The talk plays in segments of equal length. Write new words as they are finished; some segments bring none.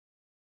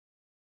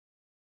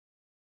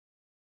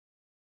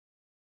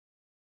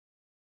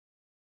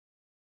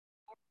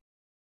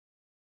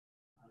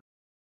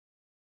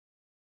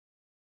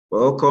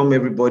Welcome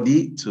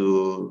everybody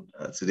to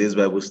today's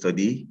Bible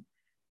study.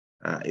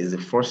 It's the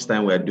first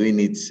time we are doing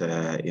it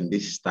in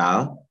this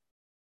style.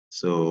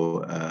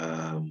 So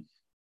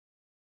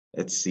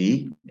let's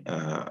see.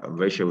 I'm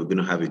very sure we're going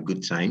to have a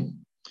good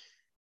time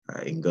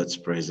in God's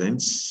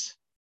presence.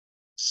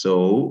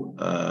 So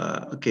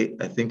okay,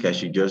 I think I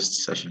should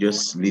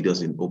just lead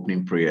us in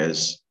opening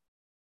prayers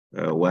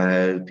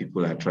while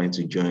people are trying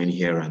to join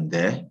here and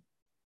there.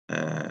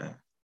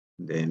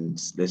 Then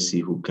let's see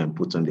who can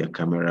put on their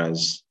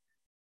cameras.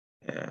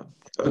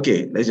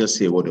 Okay, let's just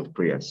say a word of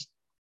prayers.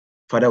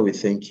 Father, we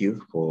thank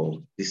you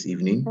for this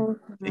evening.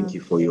 Thank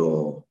you for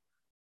your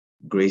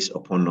grace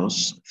upon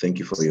us. Thank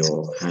you for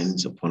your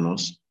hands upon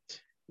us.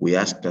 We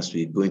ask as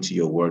we go into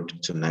your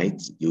word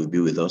tonight, you will be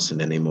with us in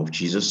the name of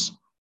Jesus.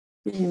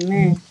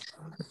 Amen.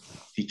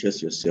 Teach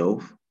us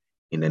yourself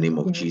in the name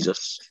of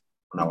Jesus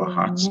on our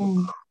hearts, on our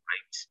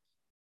minds,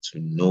 to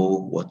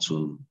know what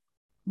your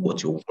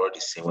word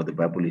is saying, what the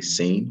Bible is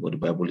saying, what the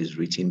Bible is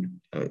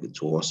written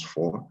to us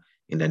for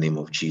in the name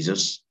of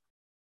Jesus.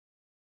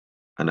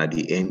 And at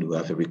the end, we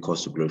have every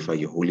cause to glorify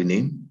your holy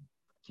name.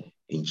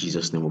 In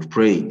Jesus' name we've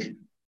prayed.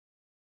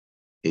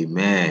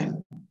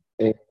 Amen.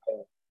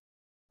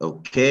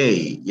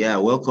 Okay. Yeah,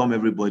 welcome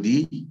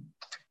everybody.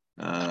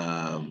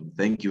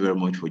 Thank you very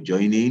much for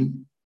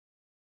joining.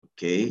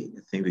 Okay, I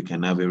think we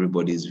can have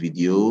everybody's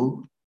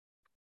video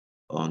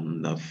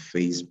on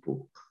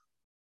Facebook.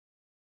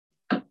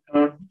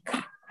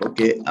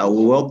 Okay, I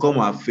will welcome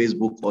our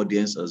Facebook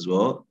audience as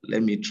well.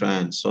 Let me try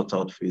and sort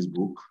out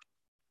Facebook.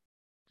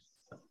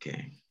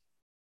 Okay.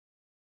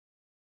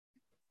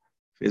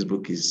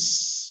 Facebook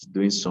is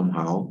doing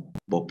somehow,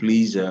 but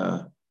please,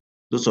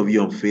 those of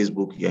you on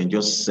Facebook, you can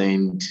just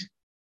send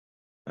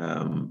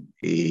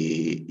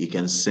you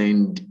can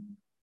send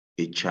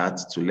a chat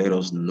to let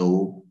us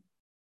know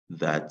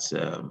that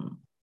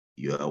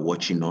you are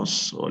watching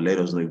us, or let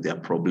us know if there are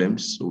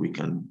problems so we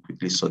can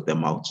quickly sort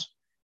them out.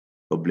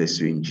 God bless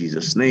you in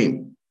Jesus'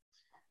 name.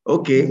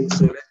 Okay,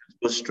 so let's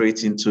go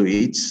straight into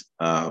it.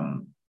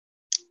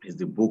 It's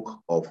the book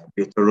of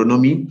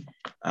Deuteronomy.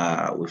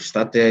 We've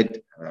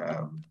started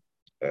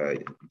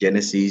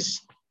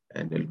Genesis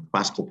in the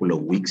past couple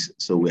of weeks.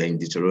 So we're in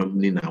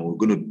Deuteronomy now. We're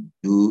going to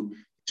do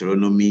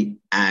Deuteronomy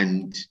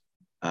and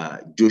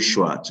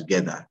Joshua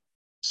together.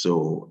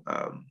 So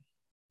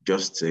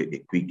just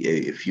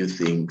a few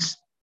things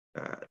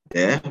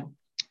there.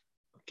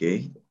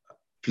 Okay.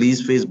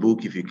 Please,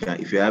 Facebook, if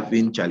you're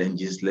having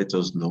challenges, let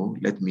us know.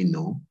 Let me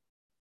know.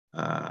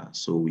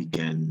 So I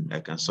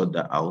can sort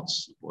that out.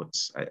 But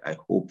I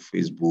hope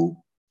Facebook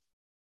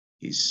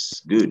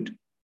is good.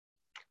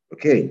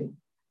 Okay.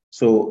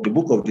 So the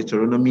book of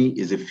Deuteronomy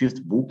is the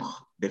fifth book,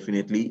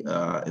 definitely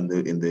in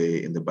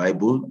the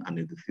Bible, and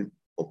in the fifth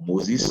of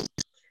Moses.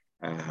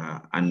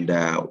 And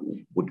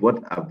with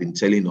what I've been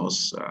telling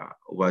us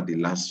over the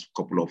last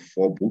couple of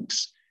 4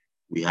 books,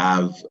 we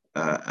have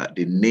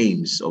the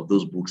names of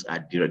those books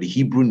the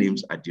Hebrew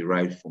names are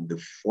derived from the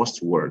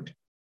first word.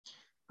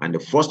 And the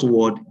first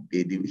word,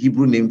 the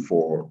Hebrew name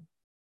for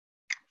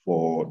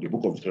the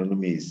book of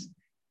Deuteronomy is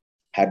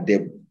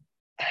Hadebrahim.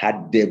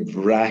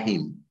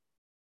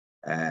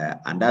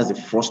 And that's the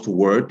first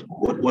word.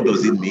 What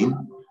does it mean?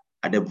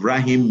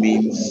 Hadebrahim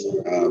means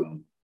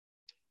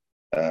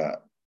the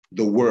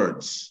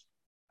words.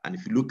 And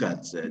if you look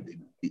at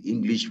the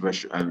English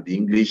version, the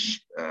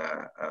English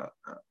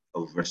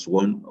of verse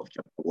 1 of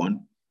chapter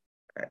 1,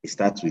 it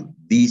starts with,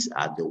 "These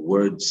are the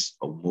words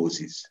of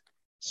Moses."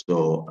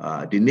 So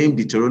the name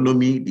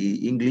Deuteronomy,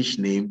 the English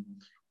name,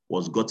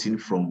 was gotten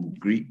from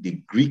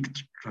the Greek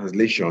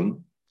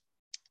translation,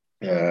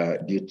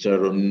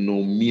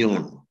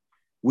 Deuteronomion,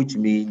 which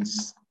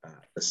means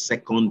the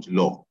second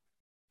law.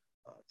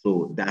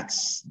 So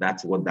that's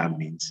what that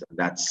means.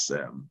 That's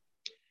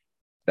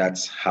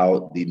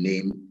how the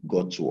name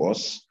got to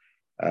us.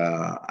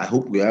 I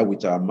hope we are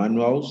with our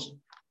manuals.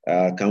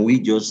 Can we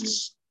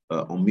just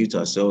unmute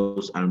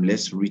ourselves and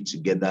let's read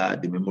together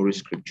the memory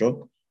scripture?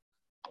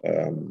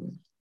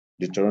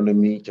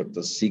 Deuteronomy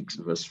chapter 6,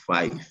 verse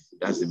 5.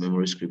 That's the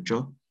memory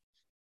scripture.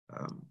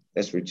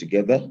 Let's read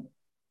together.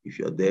 If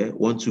you're there,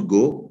 1, 2,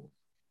 go.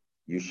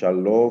 "You shall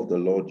love the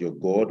Lord your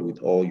God with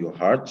all your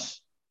heart,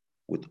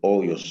 with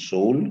all your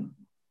soul,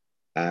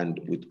 and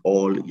with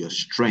all your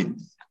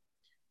strength."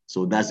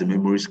 So that's the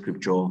memory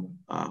scripture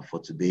for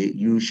today.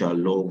 You shall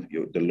love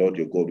the Lord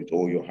your God with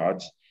all your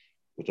heart,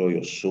 with all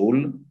your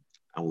soul,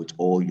 and with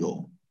all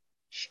your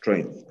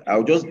strength.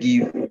 I'll just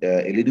give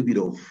a little bit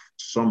of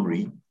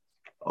summary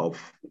of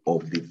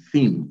the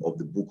theme of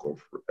the book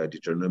of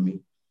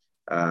Deuteronomy.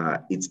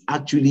 It's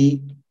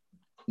actually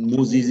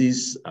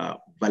Moses'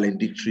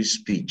 valedictory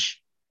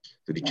speech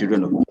to the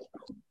children of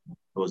Israel.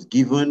 It was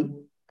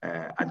given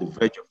at the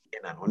verge of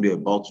Canaan, when they were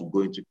about to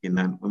go into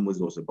Canaan, when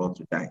Moses was about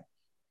to die.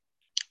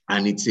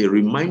 And it's a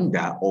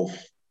reminder of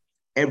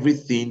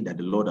everything that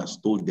the Lord has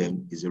told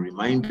them. It's a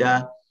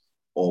reminder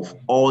of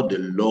all the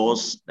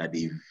laws that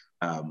they've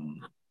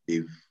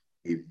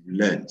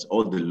learned,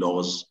 all the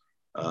laws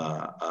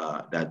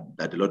that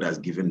the Lord has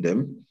given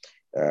them.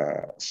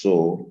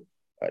 So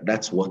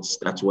That's what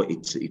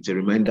it's a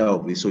reminder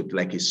of it. So it's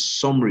like a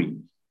summary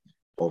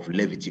of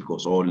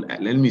Leviticus, or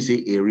let me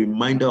say a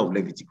reminder of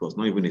Leviticus,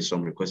 not even a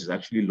summary because it's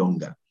actually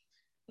longer.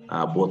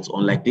 But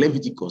unlike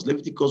Leviticus,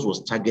 Leviticus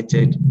was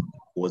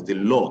the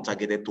law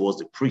targeted towards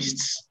the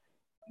priests.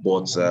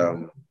 But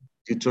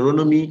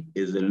Deuteronomy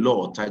is the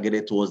law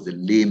targeted towards the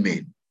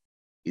laymen,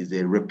 is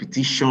a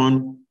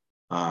repetition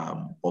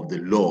of the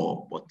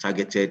law, but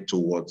targeted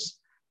towards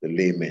the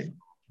laymen.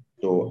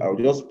 So I'll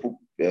just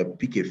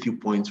pick a few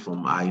points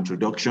from our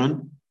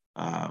introduction.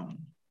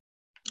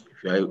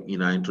 If you're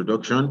in our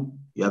introduction,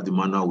 you have the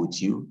manual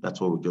with you. That's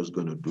what we're just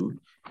going to do.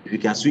 If you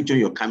can switch on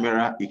your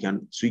camera, you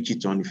can switch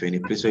it on if you're in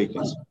a place where you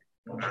can,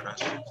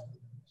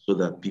 so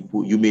that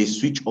you may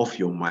switch off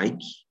your mic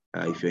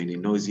if you're in a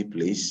noisy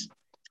place,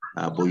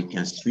 but you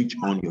can switch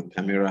on your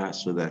camera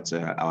so that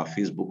our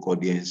Facebook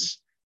audience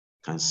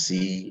can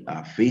see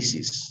our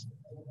faces.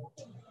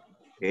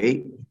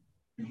 Okay.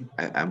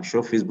 I'm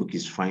sure Facebook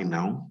is fine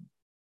now.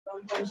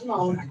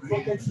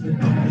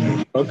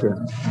 Okay.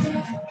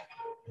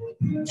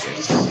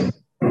 Yes.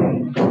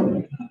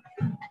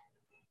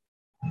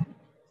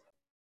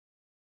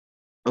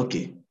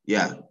 Okay,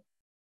 yeah.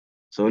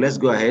 So let's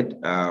go ahead.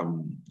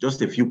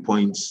 Just a few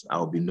points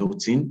I'll be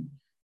noting.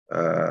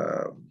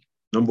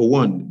 Number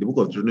one, the book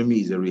of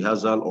Deuteronomy is a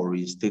rehearsal or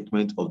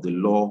restatement of the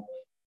laws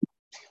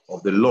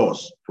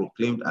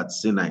proclaimed at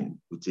Sinai,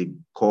 with a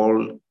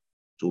call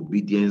to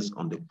obedience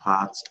on the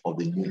part of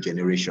the new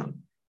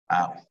generation.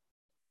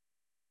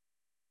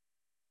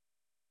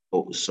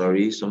 Oh,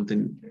 sorry,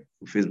 something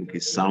Facebook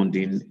is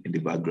sounding in the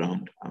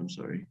background. I'm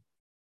sorry.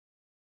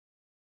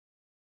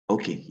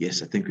 Okay,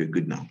 yes, I think we're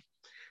good now.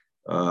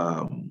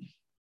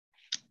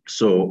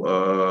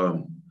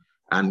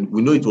 And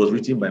we know it was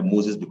written by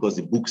Moses because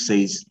the book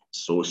says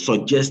so,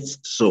 suggests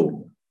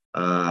so.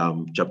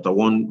 Chapter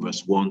 1,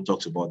 verse 1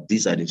 talks about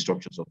these are the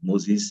instructions of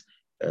Moses.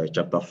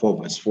 Chapter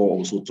 4, verse 4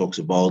 also talks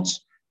about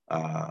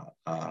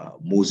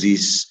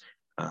Moses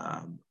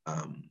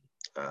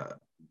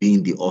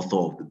being the author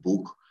of the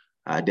book.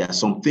 There are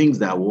some things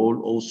that I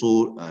will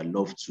also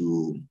love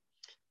to.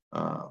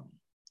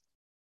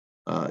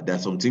 There are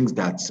some things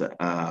that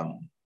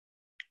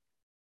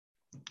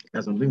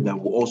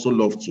we also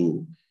love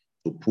to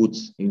put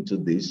into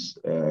this.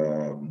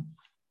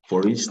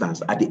 For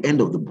instance, at the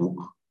end of the book,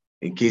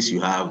 in case you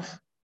have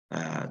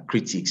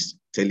critics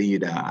telling you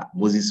that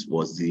Moses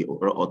was the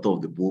author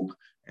of the book,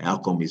 how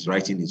come he's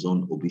writing his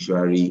own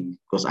obituary?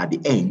 Because at the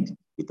end,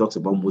 it talks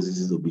about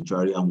Moses'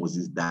 obituary and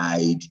Moses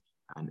died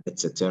and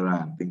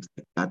etc. and things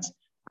like that.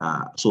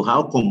 So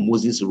how come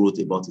Moses wrote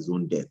about his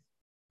own death?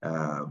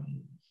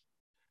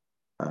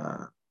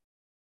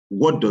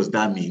 What does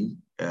that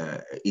mean?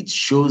 It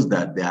shows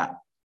that there are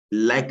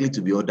likely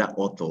to be other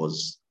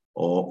authors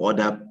or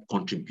other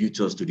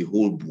contributors to the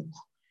whole book.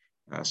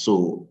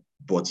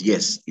 But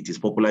yes, it is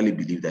popularly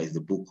believed that it's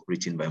the book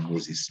written by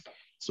Moses.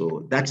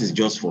 So that is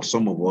just for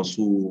some of us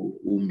who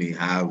may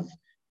have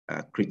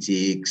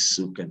critics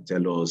who can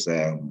tell us,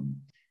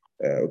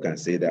 who can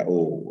say that,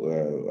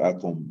 how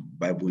come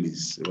Bible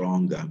is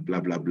wrong and blah,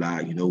 blah, blah.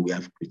 You know, we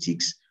have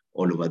critics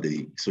all over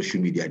the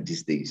social media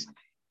these days.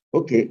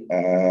 Okay,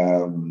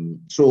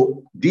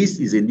 so this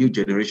is a new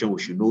generation.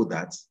 We should know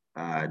that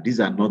these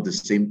are not the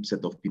same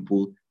set of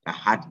people that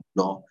had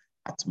law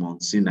at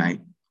Mount Sinai.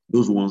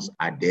 Those ones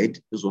are dead.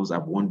 Those ones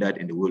have wandered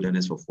in the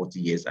wilderness for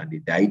 40 years and they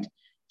died.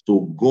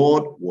 So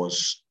God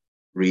was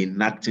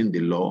reenacting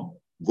the law.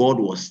 God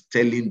was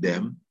telling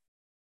them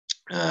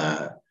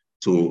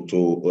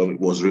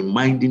was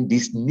reminding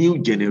this new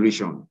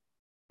generation.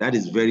 That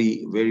is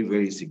very, very,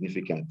 very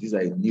significant. These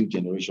are a new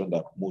generation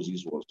that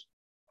Moses was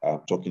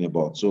talking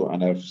about. So,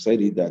 and I've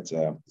said it that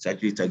it's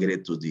actually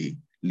targeted to the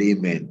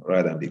laymen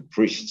rather than the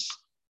priests.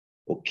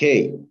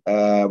 Okay,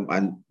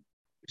 and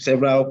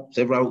several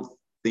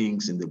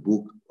things in the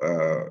book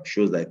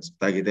shows that it's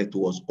targeted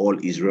towards all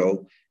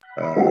Israel.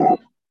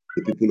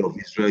 The people of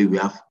Israel, we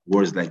have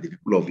words like the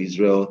people of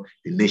Israel,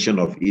 the nation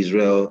of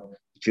Israel,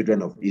 the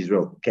children of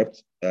Israel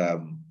kept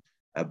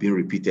being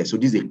repeated. So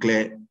this is a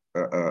clear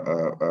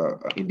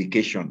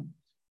indication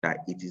that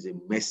it is a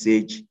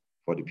message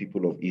for the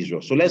people of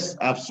Israel. So let's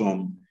have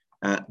some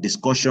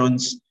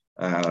discussions.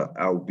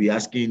 I'll be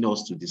asking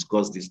us to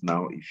discuss this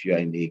now. If you are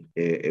in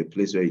a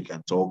place where you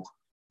can talk,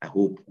 I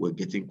hope we're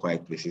getting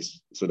quiet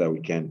places so that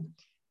we can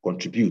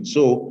contribute.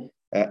 So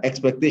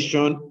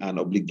expectation and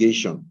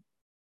obligation.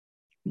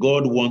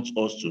 God wants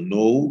us to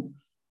know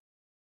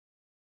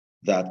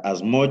that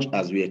as much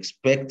as we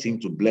expect him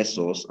to bless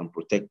us and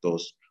protect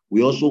us,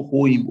 we also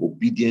owe him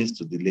obedience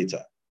to the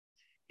letter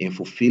in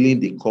fulfilling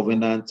the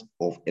covenant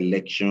of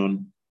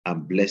election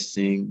and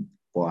blessing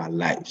for our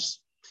lives.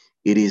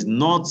 It is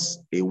not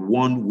a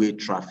one-way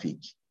traffic.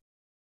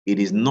 It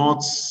is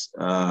not,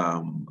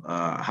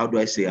 how do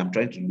I say, I'm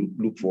trying to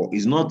look for,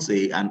 it's not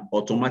an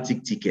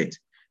automatic ticket.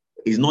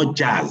 It's not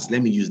jazz,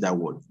 let me use that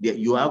word.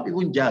 You have,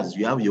 even jazz,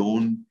 you have your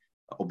own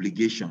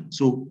obligation.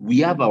 So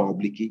we have our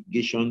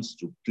obligations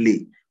to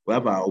play. We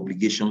have our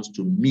obligations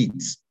to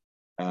meet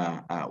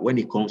when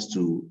it comes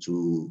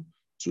to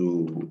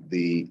to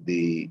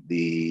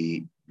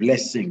the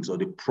blessings or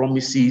the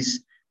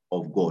promises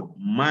of God.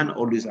 Man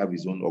always have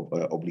his own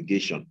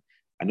obligation.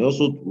 And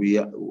also we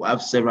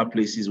have several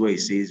places where he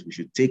says we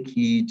should take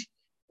heed.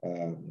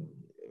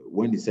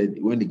 When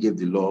he gave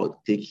the law,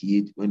 take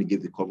heed. When he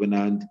gave the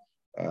covenant,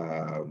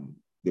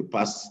 the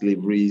past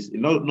slaveries, a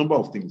number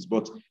of things.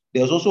 But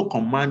there's also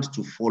command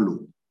to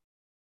follow.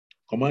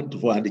 Command to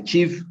follow. And the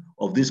chief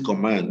of these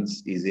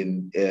commands is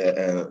in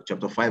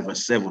chapter 5,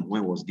 verse 7,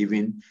 when it was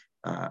given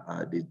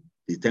the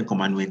Ten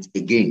Commandments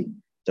again.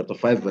 Chapter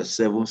 5, verse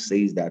 7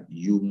 says that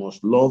you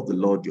must love the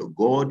Lord your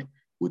God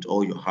with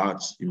all your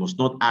hearts. You must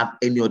not have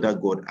any other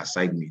God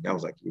aside me. That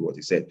was actually what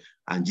he said.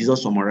 And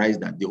Jesus summarized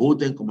that. The whole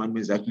Ten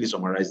Commandments is actually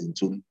summarized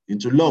into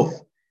love.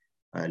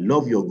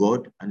 Love your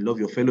God and love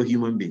your fellow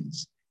human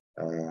beings.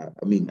 I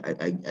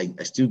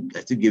still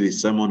gave a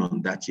sermon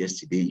on that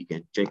yesterday. You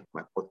can check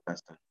my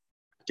podcast and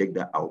check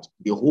that out.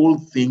 The whole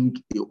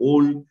thing, the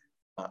whole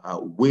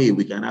way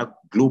we can have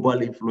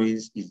global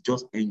influence is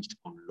just hinged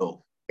on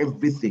love.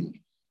 Everything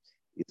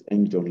is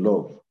hinged on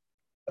love.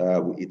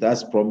 It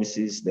has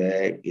promises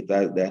there. It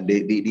has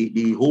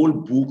the whole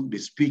book, the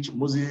speech,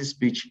 Moses'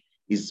 speech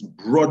is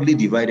broadly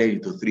divided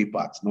into three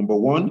parts. Number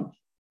one,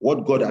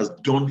 what God has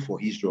done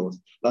for Israel.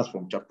 That's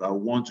from chapter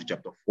 1 to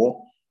chapter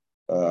 4.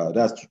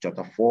 That's to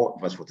chapter 4,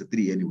 verse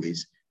 43,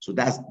 anyways. So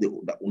that's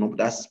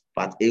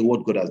part A,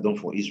 what God has done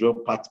for Israel.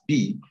 Part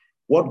B,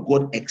 what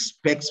God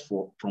expects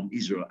from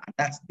Israel. And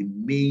that's the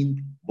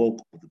main bulk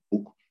of the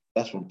book.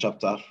 That's from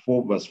chapter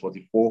 4, verse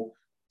 44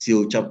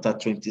 till chapter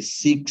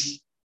 26,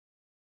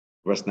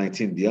 verse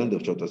 19, the end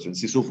of chapter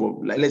 26. So for,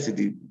 let's say,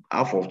 the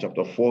half of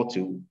chapter 4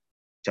 to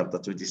chapter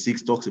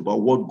 26 talks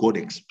about what God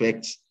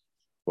expects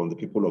from the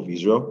people of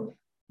Israel.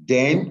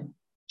 Then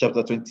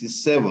chapter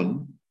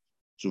 27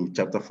 to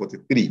chapter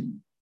 43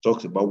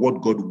 talks about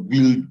what God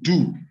will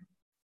do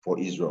for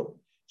Israel.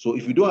 So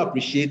if you don't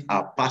appreciate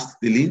our past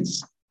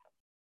dealings,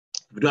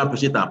 of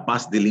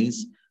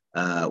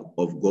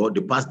God,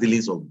 the past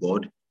dealings of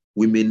God,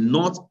 we may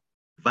not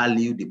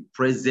value the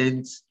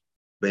present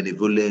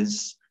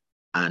benevolence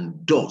and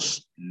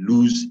thus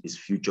lose his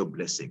future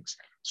blessings.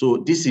 So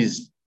this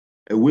is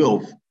a way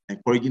of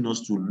encouraging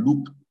us to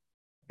look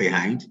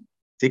behind,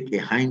 take a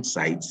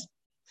hindsight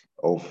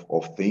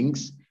of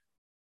things.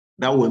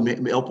 That will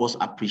may help us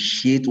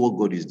appreciate what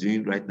God is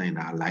doing right now in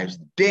our lives.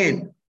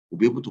 Then we'll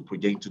be able to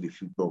project into the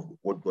future of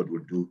what God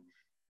will do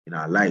in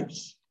our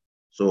lives.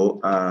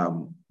 So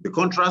the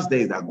contrast there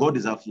is that God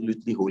is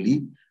absolutely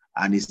holy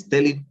and is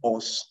telling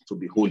us to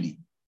be holy.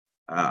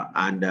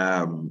 When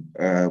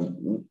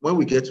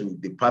we get to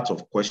the part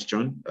of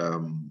question,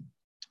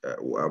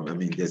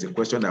 there's a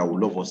question that I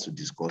would love us to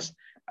discuss.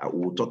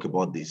 We'll talk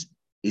about this.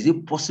 Is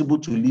it possible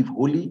to live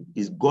holy?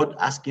 Is God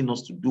asking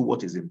us to do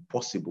what is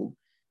impossible?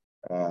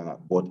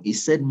 But he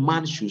said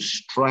man should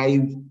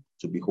strive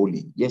to be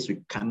holy. Yes,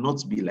 we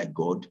cannot be like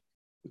God.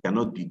 We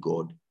cannot be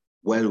God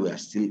while we are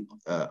still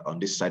on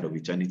this side of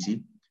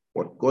eternity.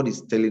 But God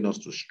is telling us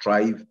to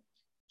strive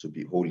to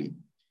be holy.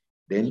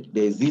 Then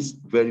there's this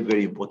very,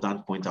 very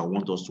important point I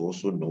want us to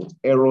also note: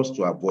 errors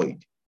to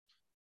avoid.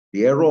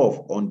 The error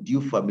of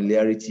undue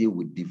familiarity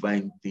with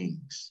divine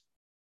things.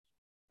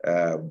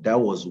 That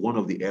was one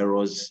of the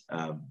errors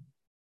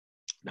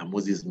that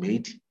Moses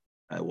made.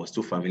 Was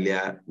too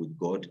familiar with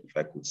God, if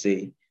I could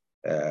say.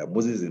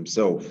 Moses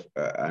himself,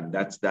 and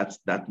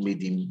that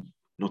made him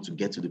not to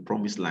get to the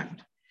promised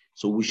land.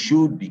 So we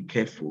should be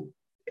careful.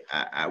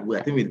 I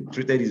think we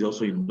treated this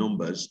also in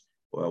Numbers,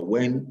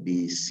 when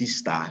the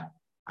sister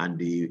and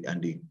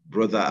the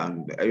brother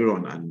and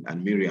Aaron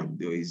and Miriam,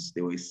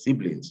 they were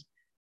siblings.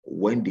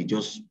 When they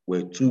just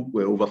were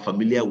over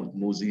familiar with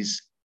Moses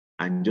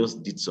and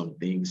just did some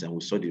things, and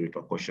we saw the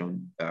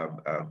repercussion.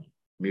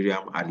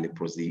 Miriam had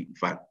leprosy. In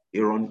fact,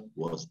 Aaron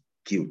was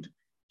killed.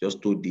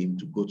 Just told him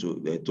to go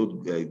to,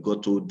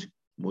 God told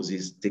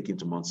Moses, take him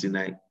to Mount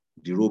Sinai,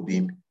 derobe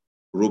him,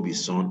 robe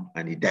his son,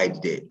 and he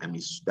died there. I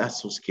mean,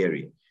 that's so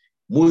scary.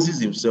 Moses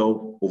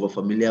himself, over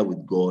familiar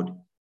with God,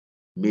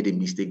 made a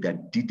mistake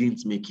that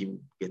didn't make him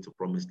get to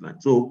promised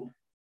land. So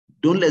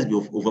don't let's be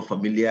over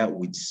familiar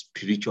with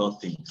spiritual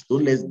things.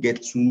 Don't let's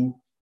get too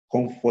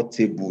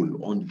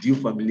comfortable, undue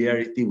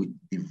familiarity with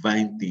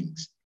divine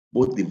things,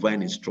 both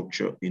divine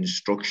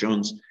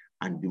instructions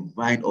and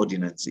divine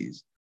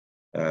ordinances.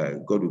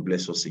 God will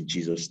bless us in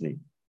Jesus' name.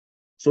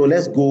 So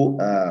let's go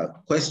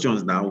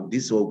questions now.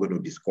 This is what we're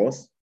going to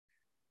discuss.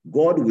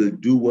 God will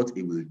do what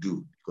he will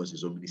do because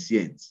he's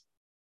omniscient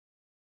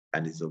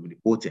and he's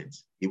omnipotent.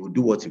 He will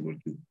do what he will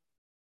do.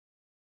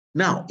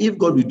 Now, if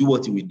God will do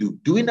what he will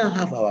do we now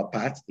have our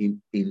part do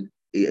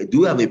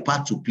we have a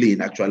part to play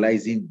in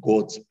actualizing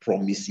God's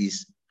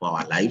promises for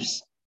our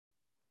lives?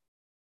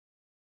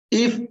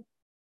 If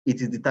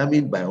it is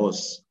determined by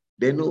us,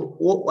 then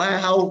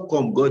how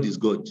come God is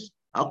God?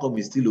 How come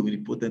he's still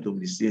omnipotent,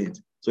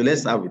 omniscient? So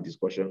let's have a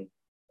discussion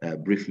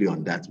briefly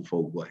on that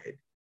before we go ahead.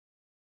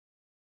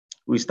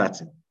 Who is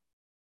starting?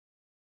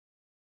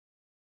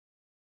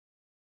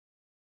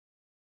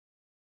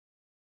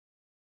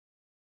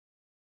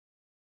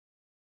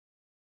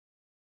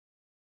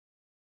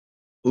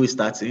 Who is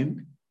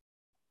starting?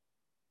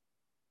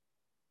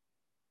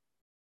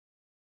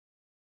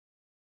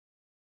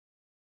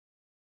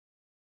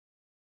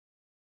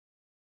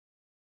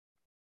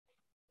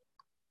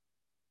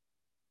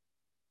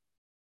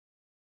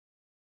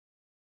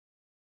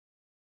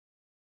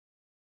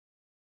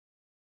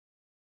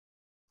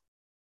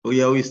 Oh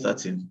yeah, who is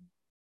starting?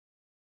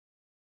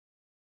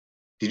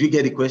 Did you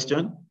get the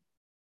question?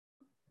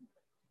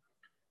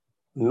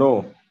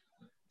 No.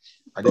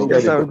 I didn't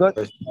get sir, the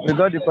question. We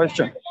got the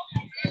question.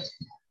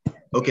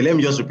 Okay, let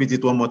me just repeat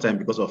it one more time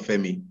because of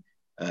Femi.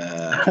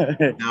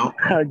 Now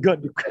I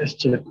got the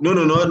question. No,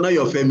 not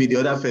your Femi, the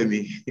other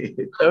Femi.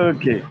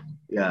 Okay.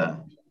 Yeah.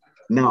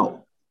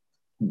 Now,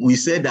 we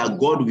said that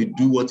God will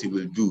do what he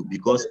will do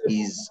because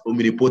he's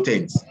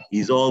omnipotent.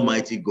 He's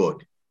Almighty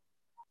God.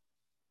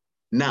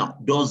 Now,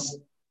 does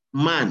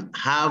man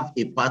have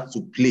a part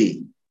to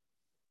play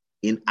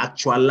in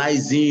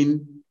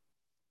actualizing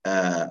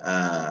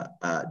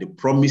the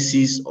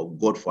promises of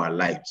God for our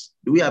lives?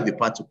 Do we have a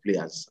part to play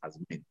as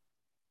men?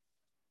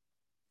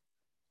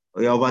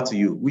 Okay, over to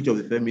you. Which of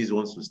the Femis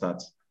wants to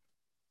start?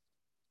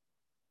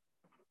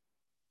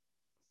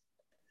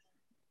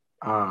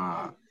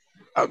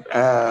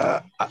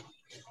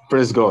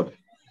 Praise God.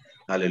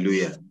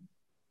 Hallelujah.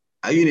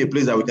 Are you in a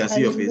place that we can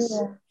see your face?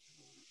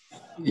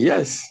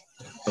 Yes.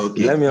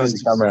 Okay. Let me on the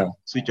camera.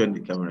 Switch on the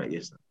camera,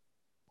 yes, sir.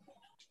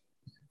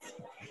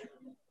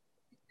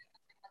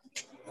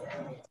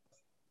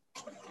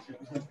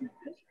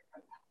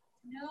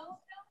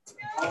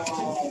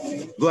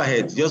 Go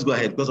ahead. Just go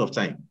ahead because of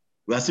time.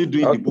 We are still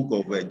doing the book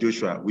of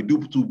Joshua. We do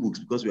 2 books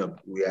because we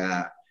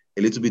are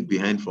a little bit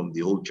behind from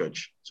the whole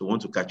church. So we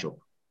want to catch up.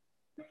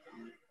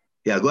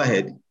 Yeah, go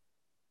ahead.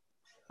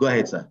 Go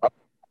ahead, sir.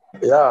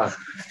 Yeah.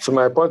 To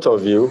my point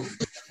of view,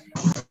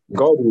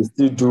 God will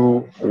still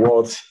do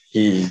what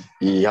he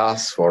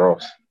has for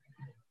us.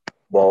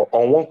 But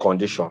on one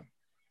condition.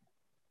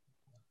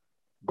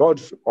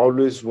 God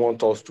always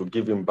wants us to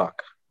give him back.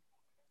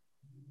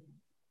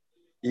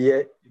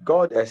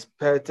 God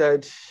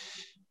expected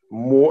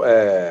more,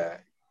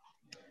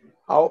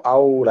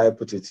 how would I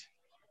put it?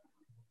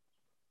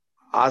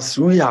 As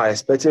we are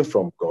expecting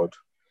from God,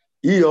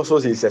 he also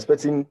is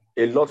expecting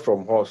a lot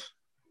from us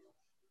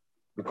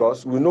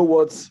because we know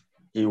what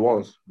he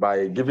wants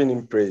by giving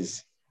him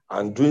praise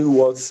and doing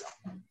what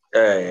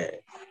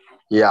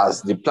he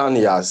has, the plan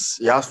he has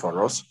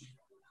for us.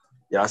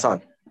 Yes,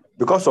 and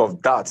because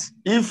of that,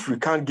 if we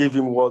can't give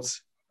him what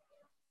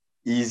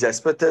he is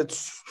expected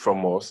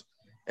from us,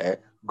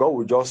 God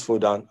will just fall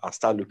down and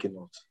start looking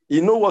out.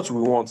 He knows what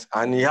we want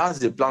and he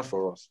has a plan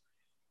for us.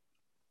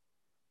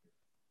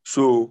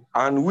 So,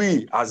 and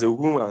we as a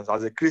woman,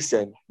 as a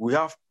Christian, we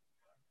have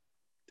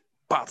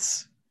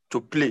parts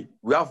to play.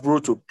 We have role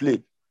to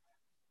play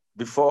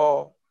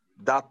before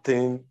that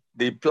thing,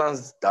 the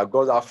plans that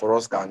God has for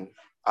us can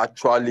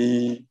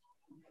actually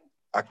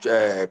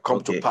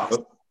come to pass.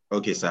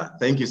 Okay, sir.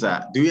 Thank you,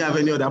 sir. Do we have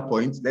any other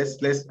points?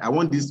 I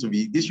want this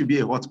should be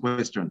a hot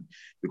question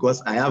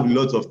because I have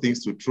lots of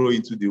things to throw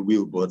into the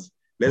wheel, but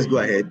let's go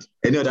ahead.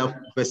 Any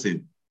other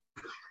person?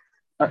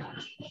 Yeah,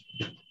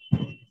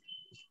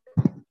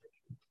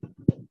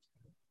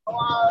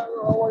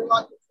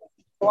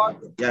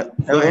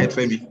 go ahead,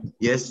 Femi.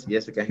 Yes,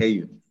 I can hear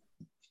you.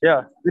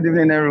 Yeah, good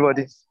evening,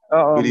 everybody.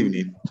 Good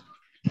evening.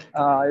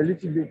 A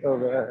little bit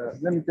of,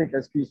 let me take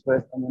excuse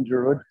first. I'm on the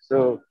road,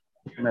 so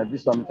there might be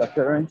some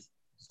interference.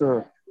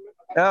 So,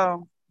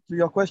 to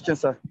your question,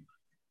 sir.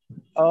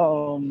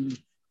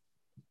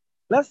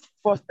 Let's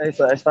first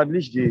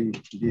establish the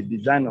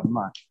design of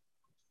man.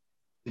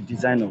 The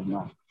design of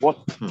man.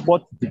 What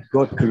did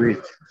God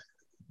create?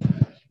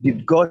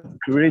 Did God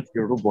create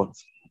a robot?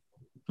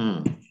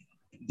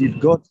 Did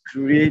God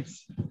create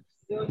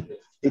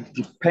a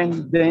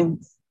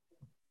dependent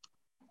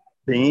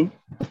being?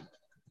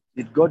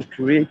 Did God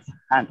create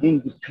an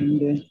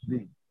independent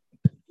being?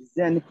 Is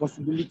there any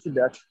possibility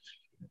that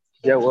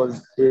there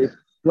was a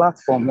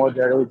platform or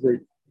there was a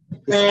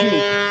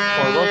skill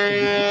for us to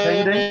be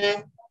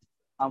dependent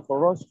and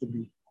for us to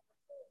be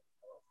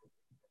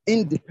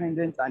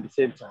independent at the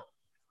same time?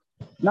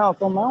 Now,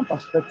 from my own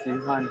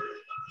perspective and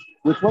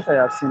with what I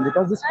have seen,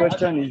 because this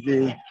question is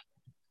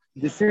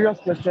the serious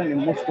question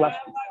in most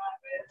classes,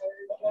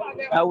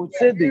 I would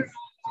say this: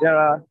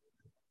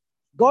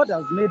 God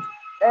has made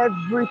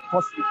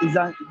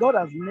God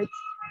has made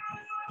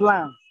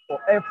plans for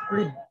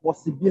every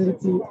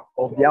possibility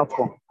of the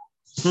outcome.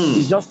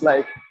 It's just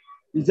like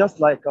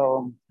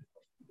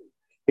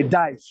a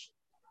dice.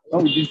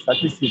 When we do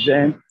statistics,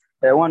 then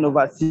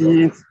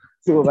 1/6,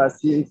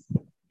 2/6,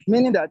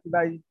 meaning that if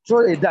I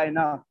throw a die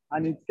now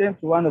and it came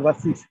to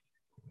 1/6,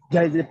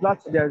 there is a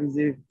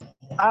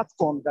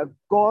outcome that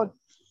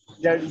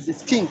there is a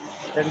scheme,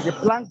 there is a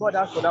plan God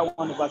has for that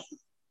 1/6.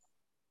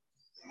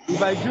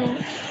 If I do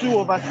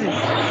 2/6,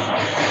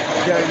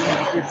 there is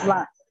a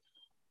plan.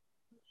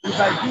 If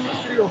I do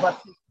 3/6,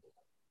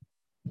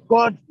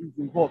 God is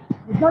involved.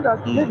 It's not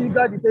that maybe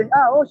God is saying,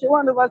 she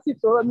 1/6,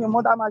 so me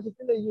mother magic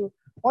you.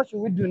 What should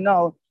we do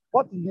now?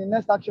 What is the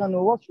next action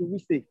or what should we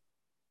say?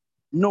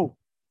 No.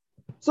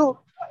 So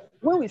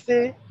when we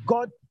say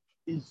God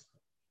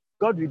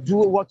will do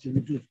what he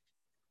will do,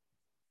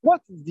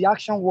 what is the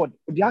action word?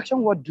 The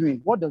action word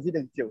doing, what does it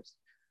entail?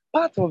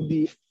 Part of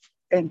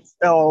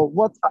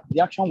what the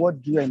action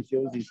word do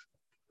entails is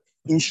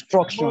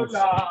instructions.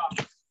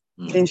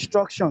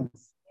 Instructions.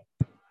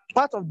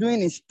 Part of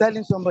doing is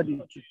telling somebody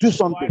to do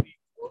something.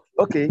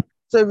 Okay,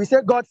 so if we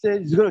say God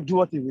says he's going to do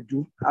what he will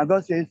do, and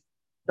God says,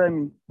 tell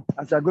me,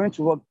 as you're going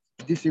to work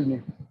this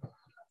evening,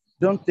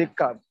 don't take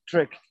cab,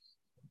 trek.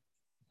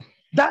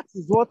 That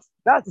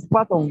is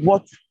part of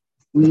what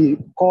we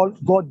call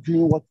God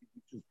doing what he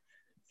will do.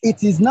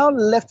 It is now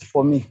left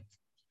for me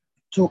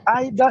to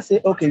either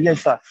say, okay,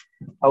 yes, sir,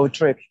 I will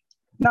trek.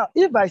 Now,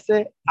 if I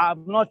say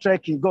I'm not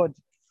trekking, God,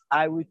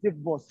 I will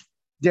take bus.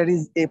 There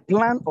is a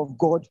plan of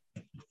God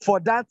for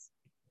that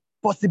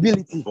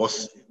possibility.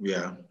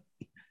 Yeah.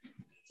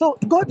 So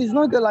God is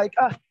not like,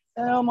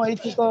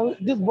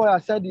 this boy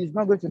has said he's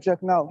not going to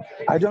trek now.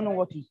 I don't know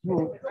what to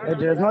do.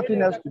 There's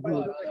nothing else to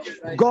do.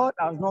 God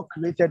has not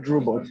created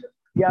robots.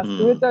 He has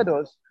created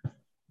us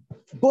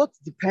both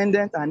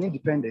dependent and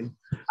independent.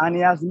 And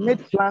he has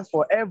made plans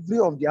for every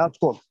of the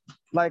outcomes.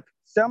 Like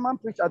Selman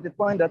preached at the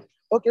point that,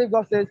 okay,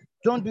 God says,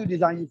 don't do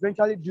this, and you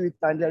eventually do it,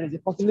 and there is a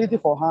possibility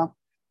for harm.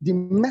 The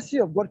mercy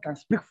of God can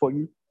speak for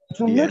you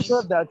to make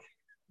sure that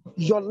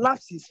your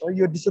lapses or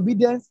your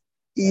disobedience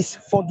is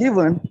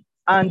forgiven,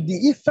 and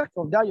the effect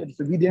of that, your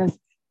disobedience,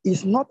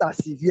 is not as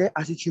severe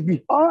as it should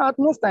be. Or at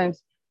most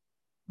times,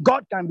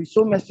 God can be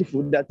so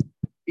merciful that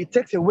it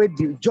takes away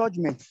the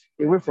judgment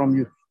away from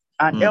you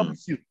and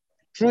helps you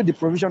through the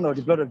provision of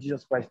the blood of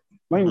Jesus Christ.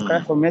 When you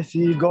cry for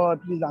mercy,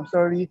 God, please, I'm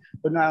sorry,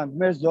 but now I've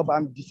messed up,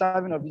 I'm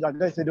deserving of this, and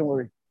God say, don't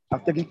worry,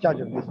 I've taken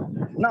charge of this.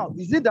 Now,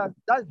 is it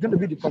that's going to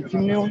be the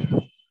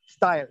continuum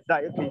style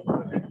that, okay,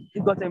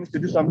 if God tells me to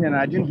do something and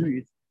I didn't do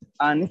it,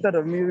 and instead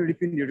of me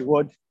reaping the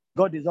reward,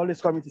 God is always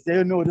coming to say,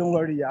 oh, no, don't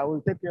worry, I will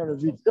take care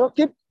of it. So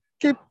keep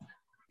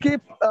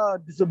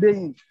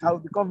disobeying, I will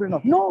be covering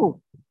up.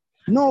 No.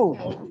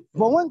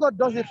 But when God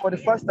does it for the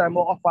first time,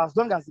 or for as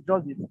long as he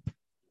does it,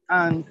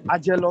 and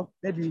Agelo,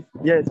 maybe,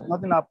 yes,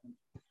 nothing happened.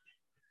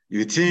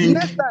 You think?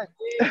 Next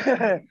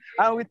time,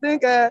 and we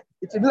think it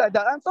will be like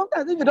that. And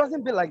sometimes if it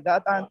doesn't be like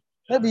that, and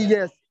maybe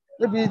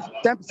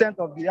 10%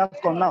 of the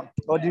outcome now,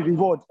 or the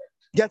reward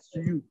gets to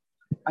you.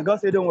 And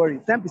God say, don't worry,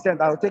 10%,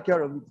 I will take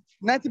care of it.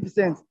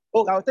 90%,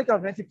 I will take care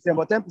of 90%,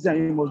 but 10%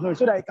 you must know it,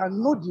 so that you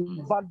can know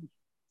the value.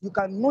 You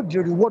can know the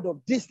reward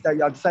of this that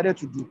you have decided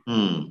to do.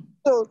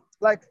 So,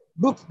 like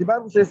the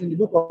Bible says in the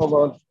book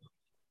of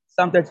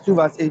Psalm 32,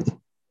 verse 8,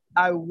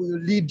 I will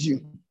lead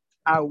you.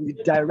 I will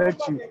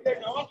direct you.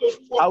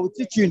 I will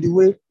teach you in the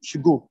way you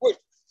should go.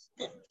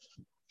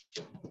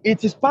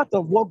 It is part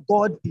of what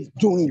God is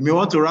doing. You may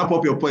want to wrap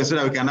up your point so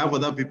that we can have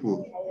other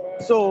people.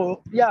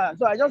 So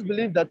I just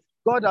believe that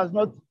God has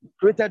not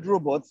created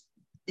robots.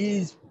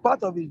 Is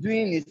part of his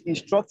doing is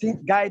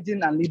instructing,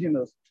 guiding, and leading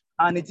us.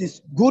 And it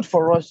is good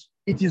for us.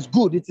 It is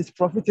good. It is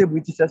profitable.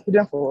 It is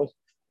expedient for us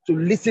to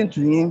listen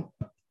to him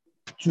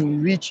to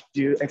reach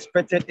the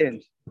expected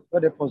end.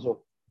 What a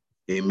puzzle.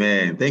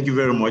 Amen. Thank you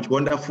very much.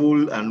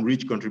 Wonderful and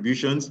rich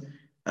contributions.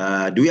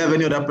 Do we have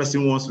any other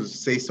person who wants to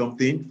say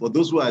something? For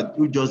those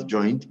who just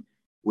joined,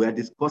 we are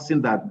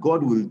discussing that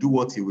God will do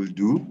what he will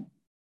do.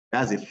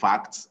 That's a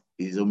fact.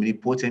 He's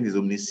omnipotent, he's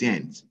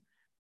omniscient.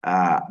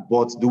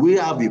 But do we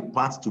have a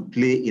part to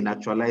play in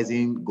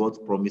actualizing God's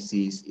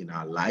promises in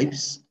our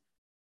lives?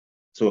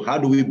 So how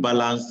do we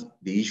balance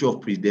the issue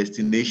of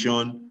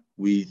predestination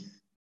with,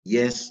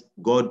 yes,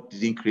 God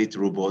didn't create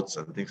robots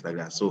and things like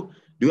that? So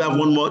do you have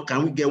one more?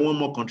 Can we get one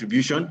more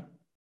contribution?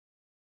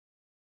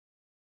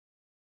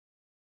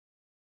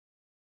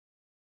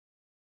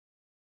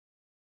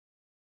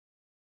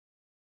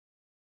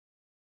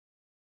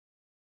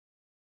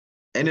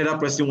 Any other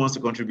person wants to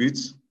contribute?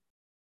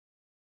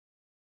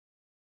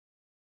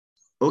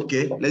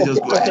 Okay, let's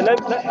just go ahead. Let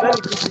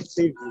me quickly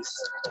say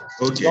this.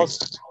 Okay.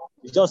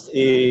 Just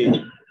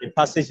a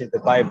passage in the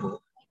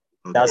Bible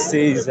that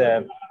says,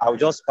 I'll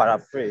just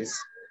paraphrase.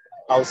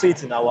 I'll say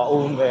it in our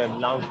own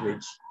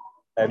language,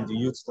 the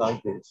youth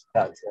language,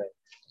 that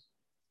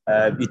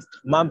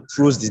man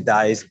throws the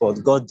dice,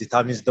 but God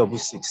determines double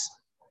six.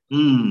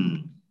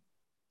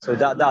 So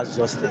that's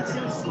just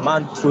it.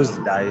 Man throws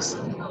the dice,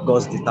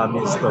 God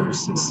determines double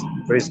six.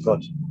 Praise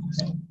God.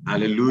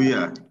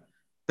 Hallelujah.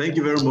 Thank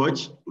you very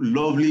much.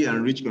 Lovely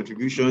and rich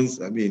contributions.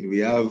 I mean, we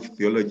have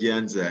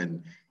theologians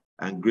and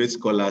great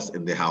scholars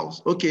in the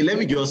house. Okay, let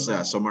me just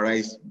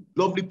summarize.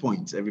 Lovely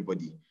points,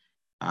 everybody.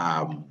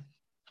 God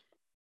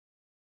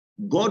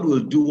will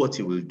do what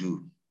he will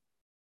do.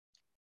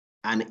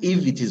 And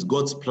if it is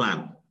God's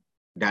plan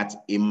that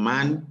a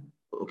man,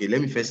 okay, let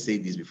me first say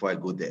this before I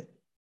go there.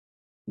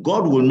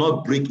 God will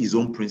not break his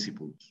own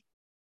principles.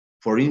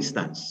 For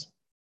instance,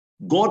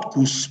 God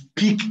could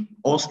speak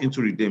us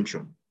into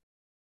redemption.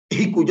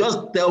 He could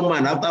just tell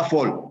man after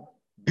fall,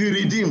 be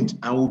redeemed,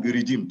 and will be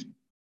redeemed.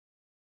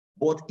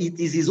 But it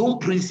is his own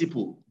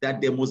principle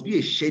that there must be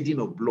a shedding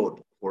of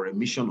blood for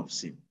remission of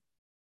sin.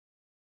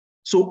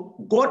 So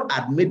God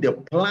had made the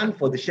plan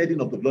for the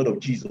shedding of the blood of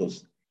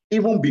Jesus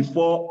even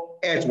before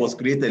earth was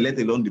created, let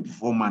alone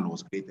before man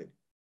was created.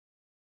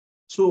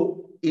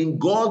 So in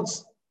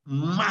God's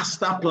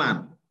master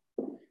plan,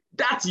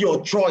 that's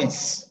your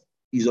choice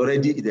is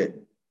already there.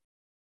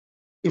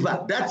 In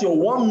fact, that's your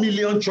 1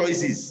 million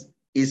choices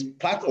is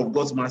part of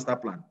God's master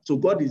plan. So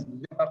God is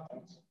never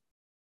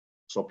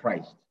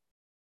surprised.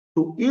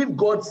 So if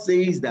God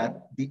says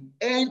that the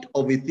end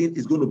of a thing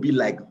is going to be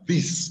like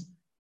this,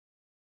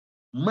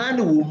 man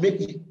will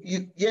make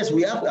it. Yes,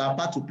 we have our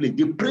part to play.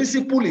 The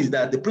principle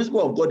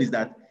of God is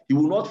that he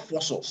will not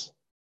force us.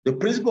 The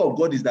principle of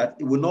God is that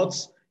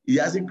he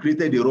hasn't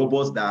created a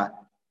robot that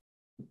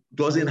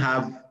doesn't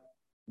have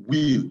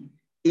will.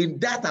 In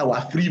that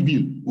our free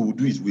will, we will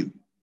do his will.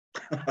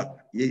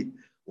 Yeah.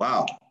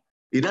 Wow.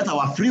 In that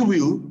our free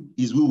will,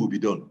 his will be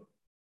done.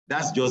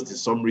 That's just the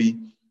summary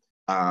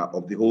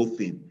of the whole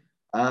thing.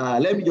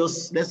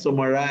 Let's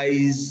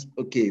summarize.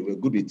 Okay, we're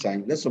good with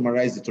time. Let's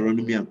summarize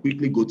Deuteronomy and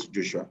quickly go to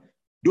Joshua.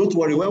 Don't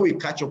worry, when we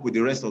catch up with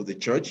the rest of the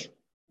church,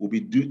 we'll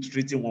be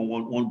treating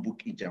one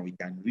book each, and we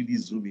can really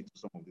zoom into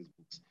some of these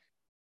books.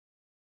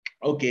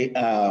 Okay,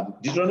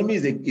 Deuteronomy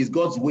is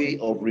God's way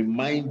of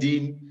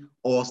reminding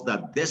us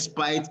that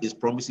despite his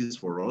promises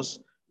for us,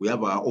 we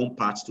have our own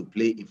parts to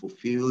play in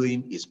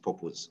fulfilling his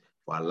purpose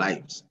for our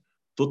lives.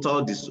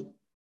 Total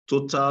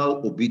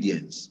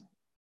obedience.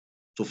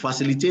 To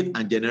facilitate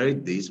and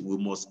generate this, we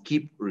must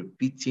keep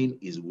repeating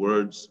his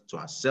words to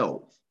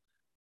ourselves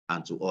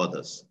and to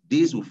others.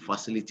 This will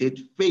facilitate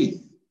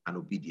faith and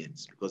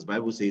obedience, because the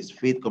Bible says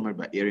faith comes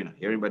by hearing, and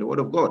hearing by the word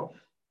of God.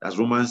 That's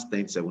Romans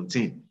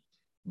 10:17.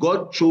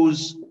 God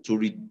chose to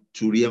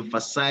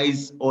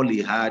re-emphasize all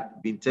he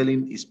had been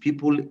telling his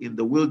people in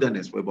the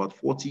wilderness for about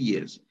 40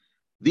 years.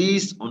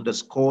 This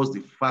underscores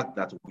the fact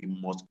that we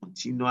must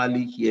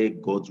continually hear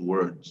God's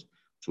words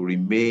to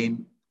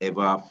remain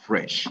ever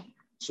fresh.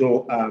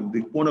 So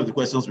one of the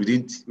questions we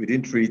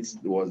didn't treat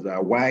was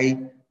why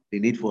the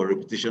need for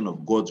repetition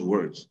of God's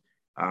words.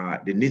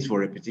 The need for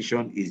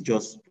repetition is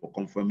just for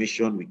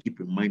confirmation. We keep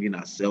reminding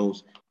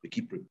ourselves, we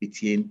keep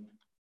repeating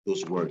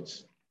those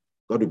words.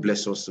 God will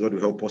bless us, God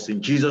will help us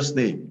in Jesus'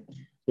 name.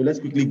 So let's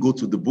quickly go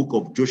to the book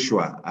of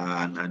Joshua,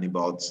 and in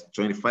about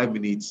 25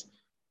 minutes,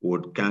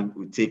 we'll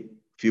take a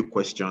few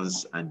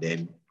questions and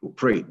then we'll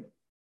pray.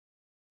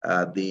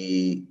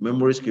 The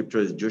memory scripture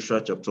is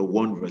Joshua chapter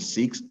 1, verse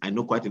 6. I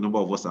know quite a number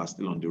of us are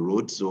still on the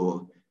road,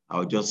 so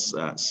I'll just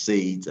say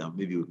it, and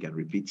maybe we can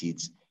repeat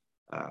it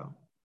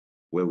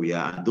where we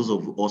are. And those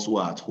of us who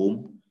are at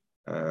home,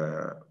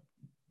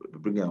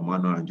 bring our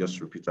manual and just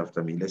repeat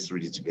after me. Let's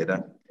read it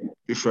together.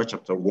 Joshua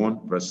chapter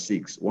 1, verse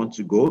 6. Want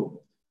to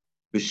go?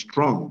 Be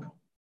strong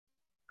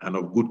and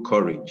of good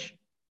courage.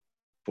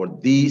 For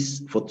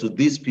to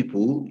these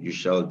people you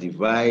shall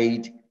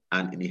divide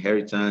an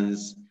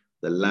inheritance,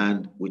 the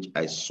land which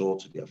I swore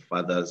to their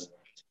fathers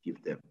to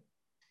give them.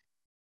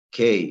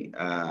 Okay,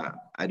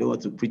 I don't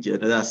want to preach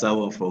another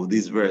sermon from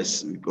this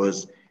verse,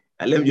 because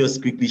let me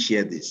just quickly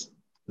share this.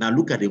 Now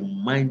look at the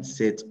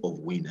mindset of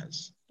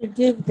winners. To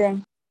give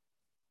them.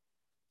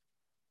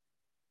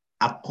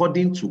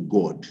 According to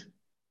God,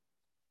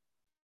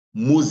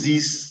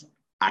 Moses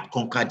had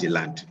conquered the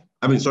land.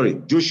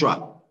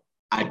 Joshua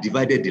had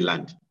divided the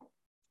land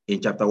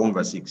in chapter 1,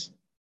 verse 6.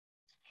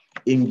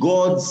 In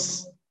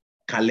God's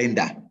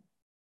calendar,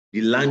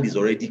 the land is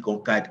already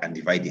conquered and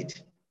divided.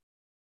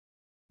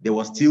 There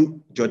was still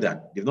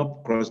Jordan. They've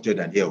not crossed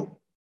Jordan here.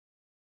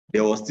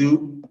 There was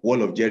still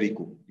wall of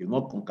Jericho. They've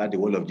not conquered the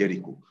wall of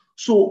Jericho.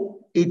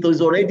 So it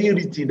was already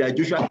written that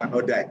Joshua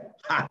cannot die.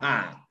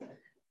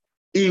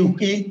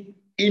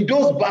 In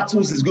those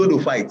battles he's going to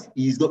fight,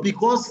 he's not,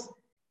 because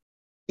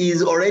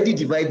he's already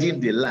dividing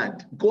the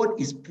land. God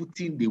is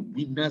putting the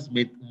winner's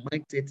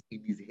mindset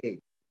in his head.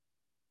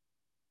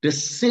 The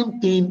same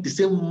thing, the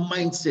same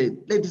mindset.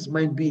 Let this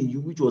mind be in you,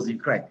 which was in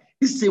Christ.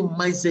 This same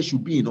mindset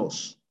should be in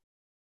us.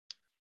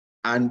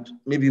 And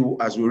maybe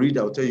as we read,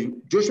 I'll tell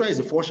you, Joshua is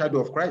a foreshadow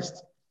of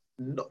Christ.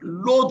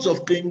 Loads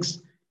of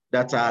things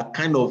that are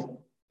kind of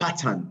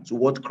pattern to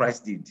what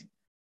Christ did.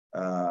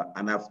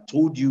 And I've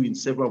told you in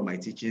several of my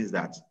teachings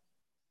that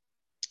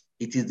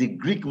it is the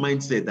Greek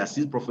mindset that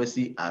sees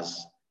prophecy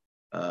as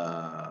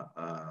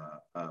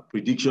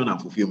prediction and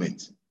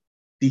fulfillment.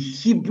 The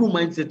Hebrew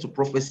mindset to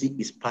prophecy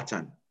is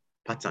pattern.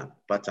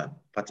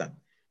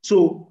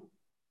 So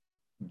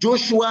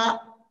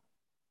Joshua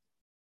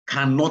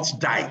cannot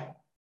die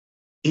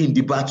in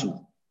the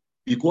battle,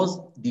 because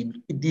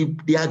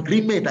the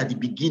agreement at the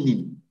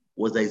beginning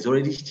was that he's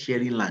already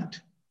sharing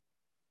land.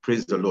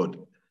 Praise the Lord.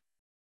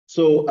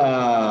 So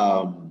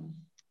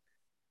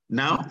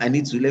now I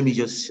need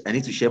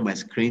to share my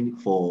screen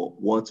for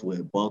what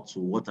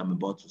I'm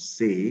about to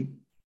say.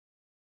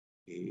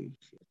 Okay,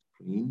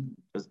 screen.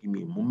 Just give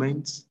me a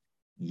moment.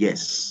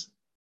 Yes.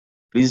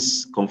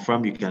 Please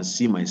confirm you can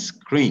see my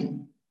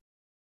screen.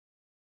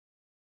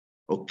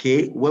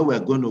 Okay, where we're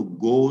going to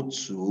go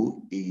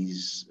to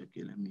is,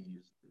 okay, let me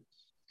use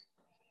this.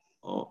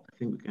 Oh, I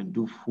think we can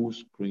do full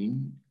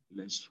screen.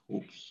 Let's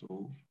hope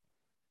so.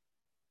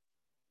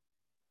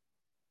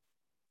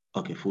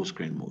 Okay, full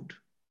screen mode.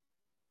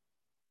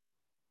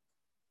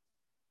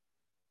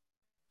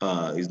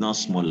 It's not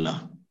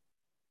smaller.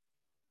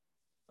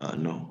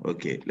 No,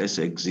 okay, let's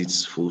exit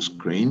full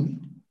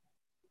screen.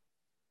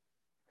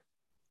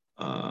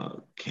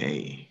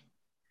 Okay,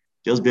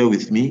 just bear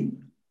with me.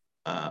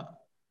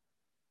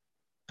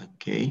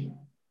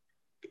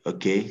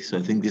 Okay, so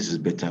I think this is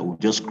better. We'll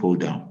just scroll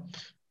down.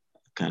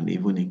 I can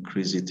even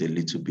increase it a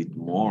little bit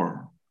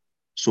more.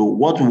 So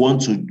what we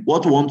want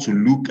to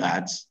look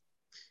at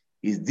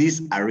is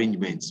this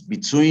arrangement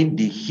between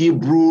the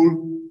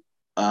Hebrew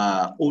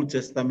Old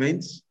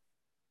Testament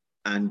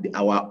and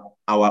our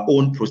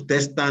own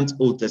Protestant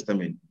Old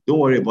Testament. Don't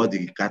worry about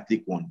the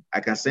Catholic one.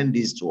 I can send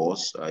this to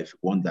us if you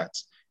want that,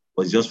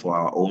 but it's just for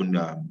our own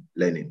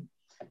learning.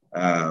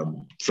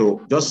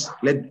 So just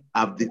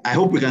I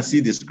hope we can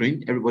see the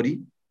screen, everybody.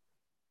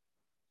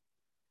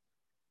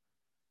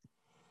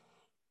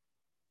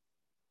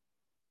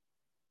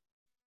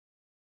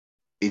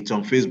 It's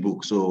on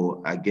Facebook,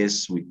 so I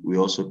guess we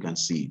also can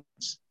see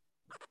it.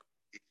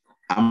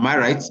 Am I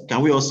right?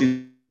 Can we all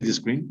see the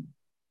screen?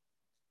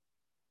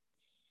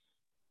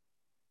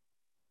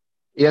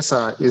 Yes,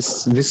 sir.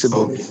 It's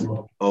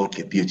visible.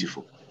 Okay,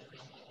 beautiful.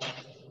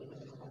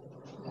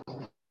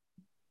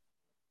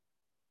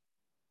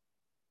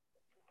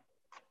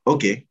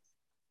 Okay.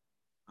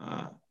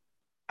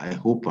 I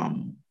hope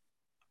I'm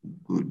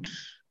good.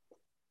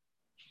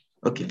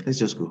 Okay, let's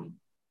just go.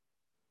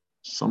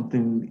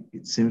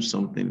 It seems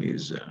something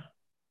is...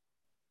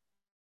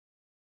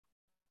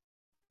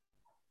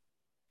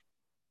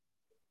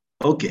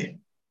 Okay.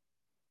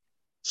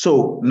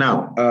 So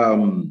now,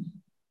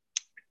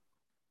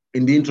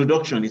 in the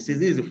introduction, it says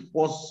this is the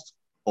first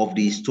of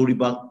the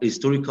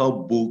historical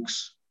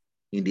books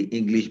in the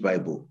English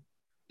Bible.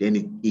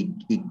 Then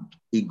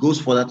it goes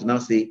further to now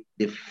say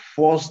the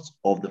first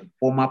of the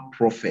former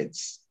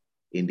prophets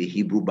in the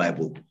Hebrew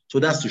Bible. So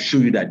that's to show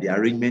you that the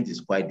arrangement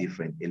is quite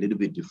different, a little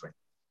bit different.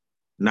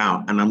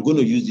 Now, and I'm going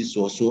to use this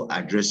to also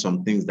address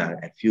some things that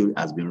I feel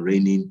has been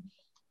reigning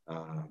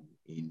on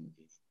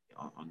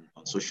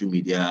social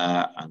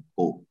media and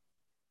co.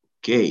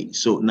 Okay,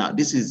 so now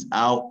this is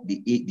how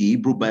the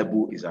Hebrew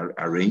Bible is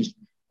arranged.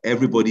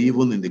 Everybody,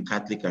 even in the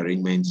Catholic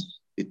arrangements,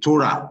 the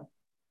Torah,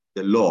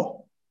 the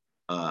law,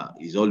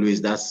 is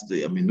always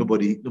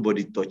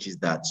nobody touches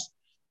that.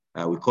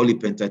 We call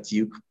it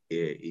Pentateuch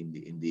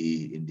in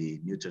the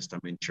New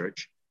Testament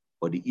church,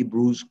 but the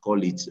Hebrews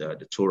call it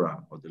the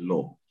Torah or the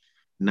law.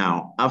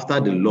 Now, after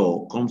the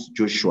law comes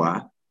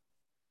Joshua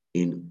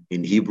in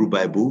Hebrew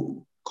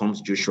Bible, comes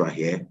Joshua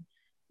here.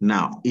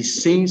 Now,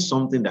 it's saying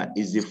something that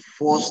is the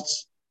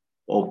first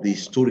of the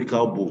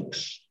historical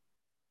books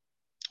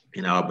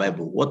in our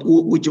Bible.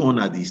 Which one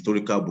are the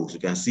historical books? You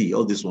can see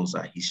all these ones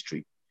are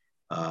history.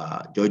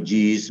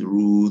 Judges,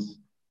 Ruth,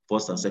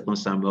 1st and 2nd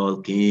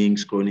Samuel,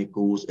 Kings,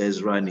 Chronicles,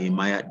 Ezra,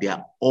 Nehemiah, they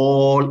are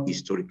all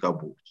historical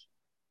books.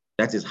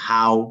 That is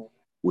how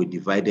we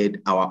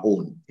divided our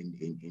own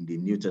in the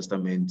New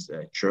Testament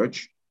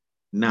church.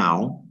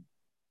 Now,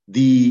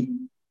 the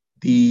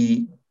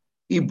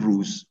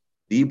Hebrews,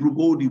 the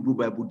old Hebrew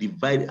Bible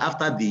divided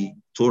after the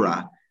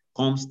Torah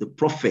comes the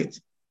prophet,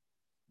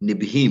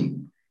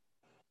 Nebiim,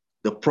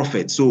 the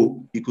prophet.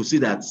 So you could see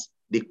that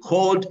they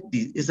called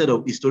instead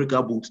of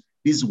historical books,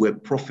 these were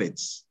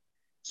prophets.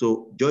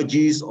 So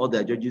Judges, all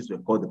the judges were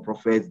called the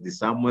prophets, the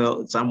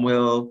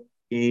Samuel,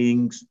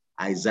 Kings,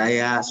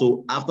 Isaiah.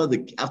 So after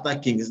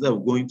Kings, instead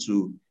of going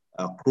to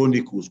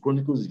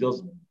Chronicles is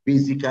just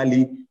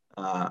basically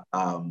the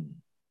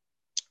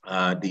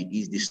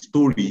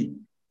story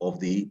of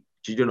the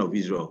children of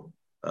Israel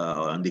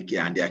and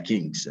their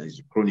kings.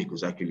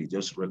 Chronicles actually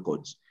just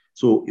records.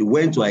 So it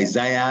went to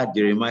Isaiah,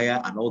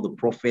 Jeremiah, and all the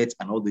prophets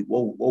and all the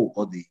what we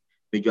call the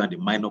major and the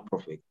minor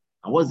prophets.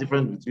 And what's the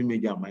difference between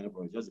major and minor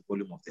prophets? Just the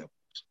volume of their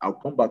books. I'll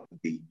come back to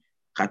the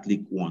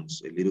Catholic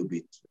ones a little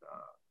bit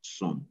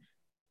soon.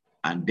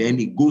 And then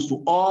it goes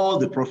to all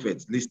the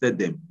prophets, listed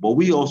them. But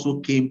we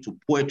also came to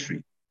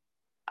poetry.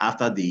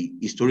 After the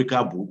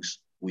historical books,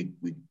 we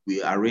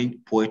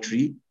arranged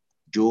poetry,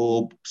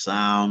 Job,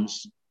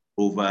 Psalms,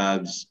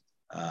 Proverbs.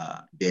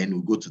 Then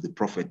we go to the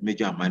prophet,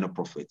 major and minor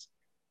prophets.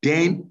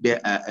 Then the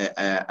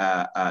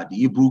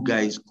Hebrew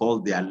guys call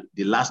the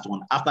last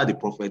one after the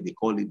prophet, they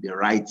call it the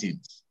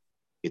writings,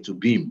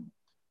 Ketubim.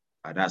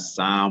 That's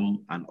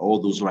Psalm and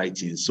all those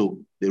writings. So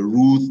the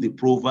Ruth, the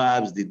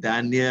Proverbs, the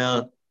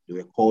Daniel, they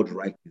were called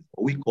writings,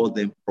 but we call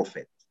them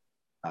prophets.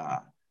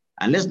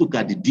 And let's look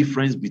at the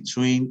difference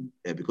between,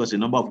 because a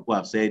number of people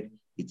have said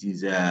it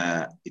is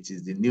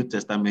the New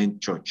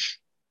Testament church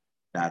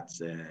that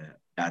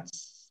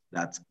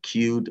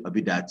killed a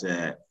bit,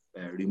 that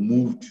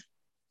removed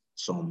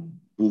some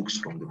books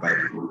from the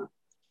Bible.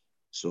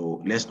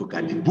 So let's look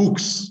at the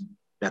books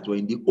that were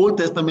in the Old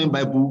Testament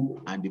Bible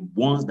and the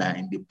ones that are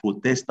in the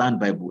Protestant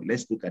Bible.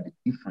 Let's look at the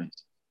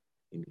difference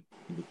in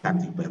the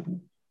Catholic Bible.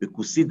 We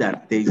could see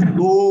that there is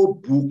no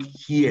book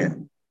here.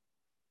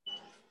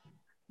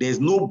 There's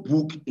no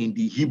book in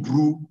the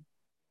Hebrew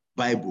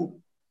Bible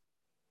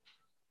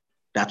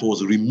that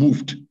was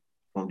removed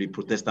from the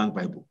Protestant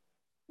Bible.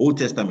 Old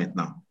Testament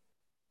now.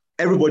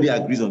 Everybody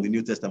agrees on the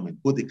New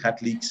Testament, both the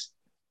Catholics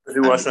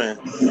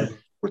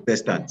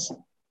Protestants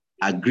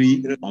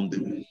agree on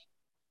the.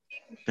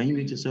 Can you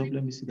mute yourself?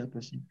 Let me see that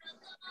person.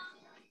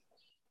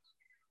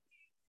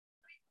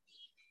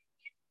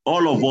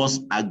 All of us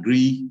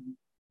agree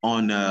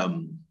on,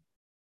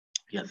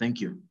 yeah,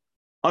 thank you.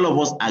 All of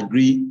us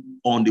agree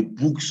on the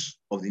books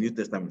of the New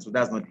Testament. So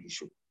that's not the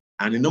issue.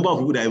 And the number of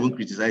people that even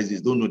criticize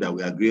this don't know that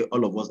we agree.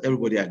 All of us,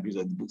 everybody agrees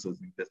on the books of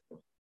the New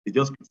Testament. They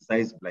just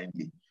criticize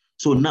blindly.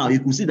 So now you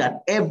can see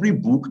that every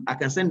book, I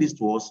can send this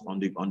to us on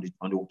the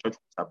church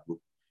WhatsApp group.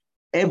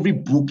 Every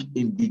book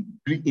in the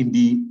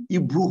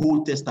Hebrew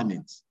Old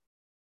Testament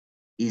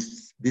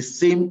is the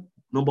same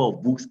number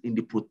of books in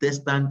the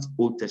Protestant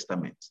Old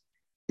Testament.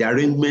 The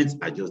arrangements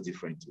are just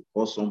different. We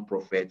call some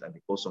prophet and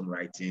they call some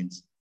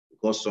writings, we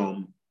call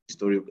some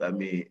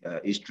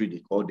history, they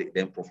call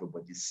them prophet,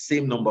 but the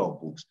same number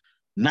of books.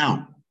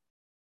 Now,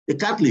 the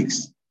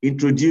Catholics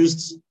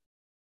introduced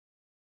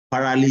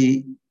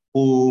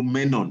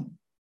Paralipomenon,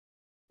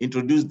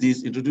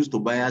 introduced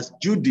Tobias,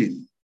 Judith,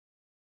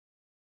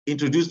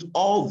 introduced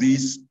all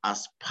these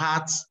as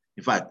parts.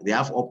 In fact, they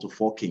have up to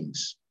 4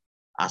 kings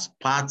as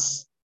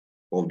parts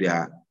of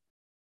their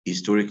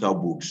historical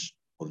books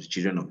of the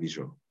children of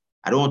Israel.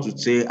 I don't want to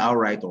say how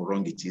right or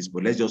wrong it is,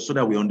 but let's just so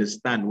that we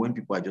understand when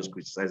people are just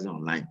criticizing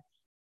online.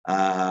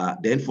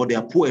 Then for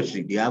their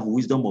poetry, they have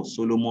Wisdom of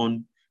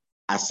Solomon.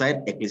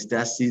 Aside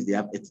Ecclesiastes, they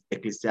have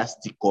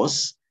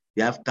Ecclesiasticus.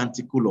 They have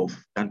Canticle of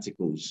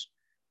Canticles.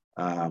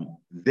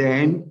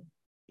 Then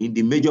in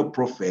the major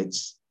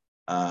prophets,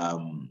 there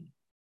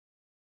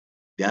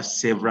are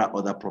several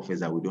other prophets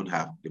that we don't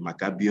have, the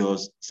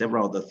Maccabees,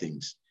 several other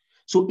things.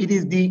 So it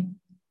is the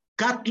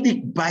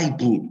Catholic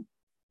Bible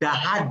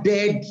that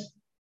added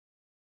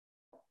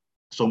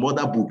some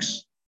other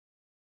books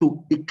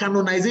to the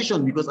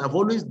canonization, because I've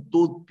always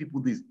told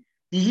people this.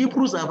 The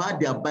Hebrews have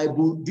had their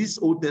Bible, this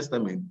Old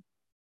Testament,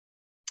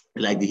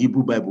 like the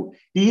Hebrew Bible.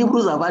 The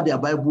Hebrews have had their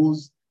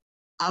Bibles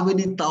how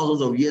many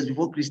thousands of years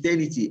before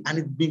Christianity, and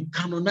it's been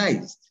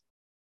canonized.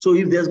 So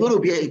if there's going to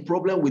be a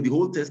problem with the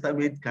Old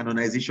Testament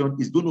canonization,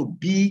 it's going to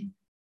be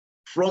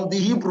from the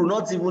Hebrew,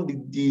 not even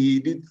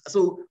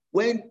so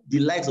when the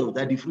likes of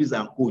Daddy Freeze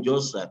and Co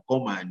just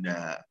come and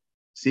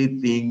say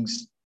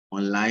things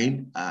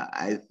online,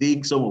 I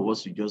think some of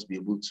us should just be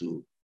able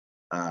to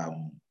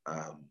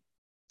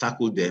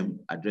tackle them,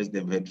 address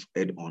them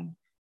head on,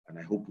 and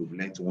I hope we've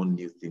learned one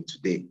new thing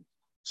today.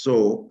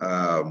 So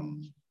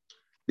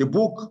the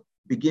book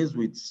begins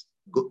with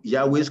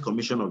Yahweh's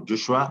commission of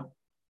Joshua,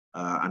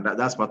 and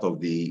that's part of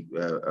the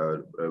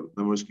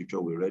memory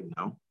scripture we read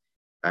now.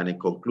 And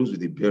it concludes with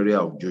the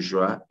burial of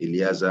Joshua,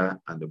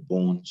 Eleazar, and the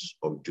bones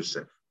of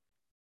Joseph.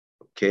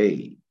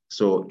 Okay,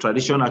 so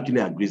tradition actually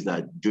agrees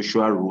that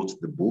Joshua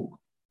wrote the book,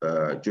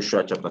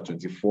 Joshua chapter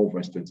 24,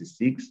 verse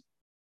 26.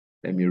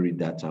 Let me read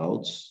that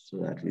out so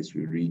that at least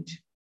we read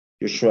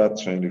Joshua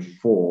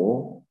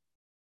 24,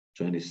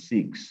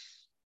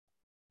 26.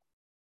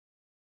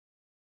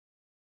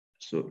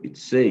 So it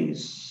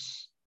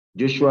says,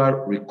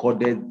 Joshua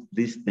recorded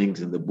these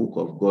things in the book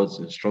of God's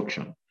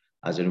instruction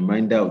as a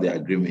reminder of the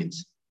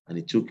agreements, and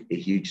he took a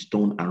huge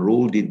stone and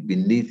rolled it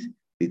beneath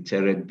the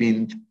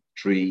terebinth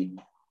tree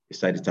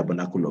beside the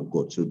tabernacle of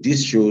God. So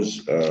this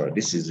shows,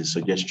 this is a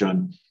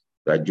suggestion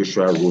that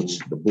Joshua wrote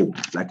the book.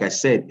 Like I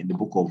said, in the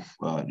book of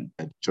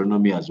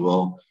Deuteronomy as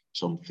well,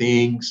 some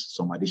things,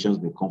 some additions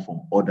may come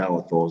from other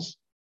authors.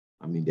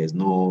 I mean, there's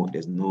no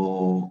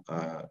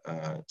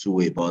two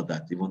way about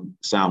that. Even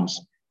Psalms,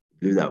 I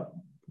believe that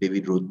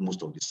David wrote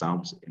most of the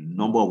Psalms. A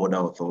number of other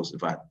authors, in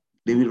fact,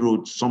 David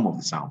wrote some of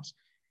the Psalms.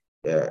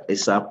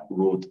 Asaph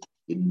wrote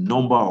a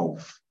number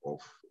of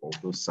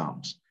those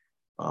Psalms.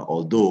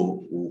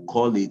 Although we'll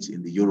call it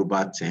in the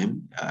Yoruba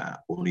term,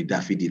 only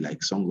Dafidi,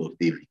 like Song of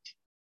David,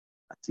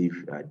 as if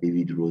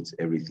David wrote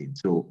everything.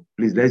 So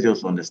please, let's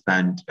just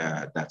understand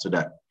that, so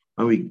that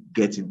when we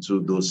get into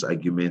those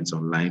arguments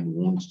online,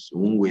 we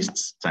won't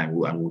waste time,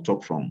 and we'll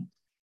talk from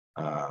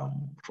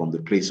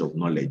the place of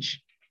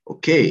knowledge.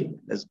 Okay,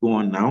 let's go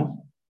on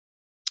now.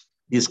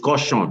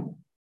 Discussion.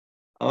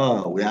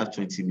 Oh, we have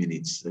 20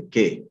 minutes.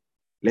 Okay,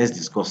 let's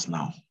discuss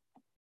now.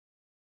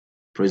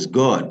 Praise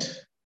God.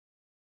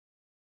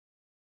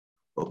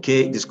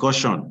 Okay,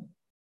 discussion.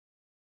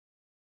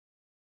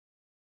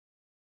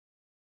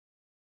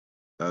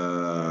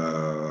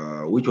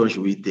 Which one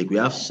should we take? We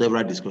have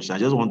several discussions. I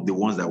just want the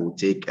ones that we'll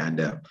take.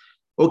 And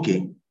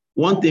okay,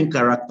 one thing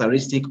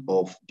characteristic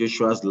of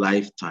Joshua's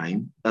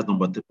lifetime, that's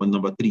number 3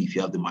 if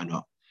you have the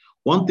manual.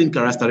 One thing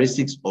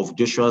characteristics of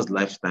Joshua's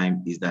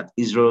lifetime is that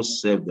Israel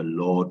served the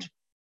Lord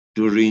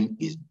during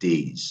his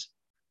days.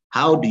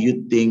 How do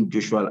you think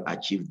Joshua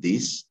achieved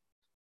this?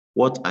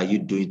 What are you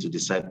doing to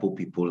disciple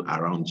people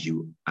around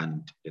you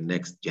and the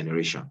next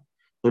generation?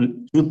 So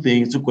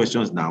two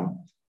questions now.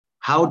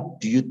 How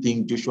do you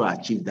think Joshua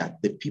achieved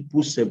that? The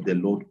people served the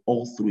Lord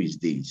all through his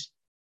days.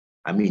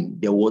 I mean,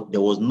 there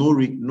was no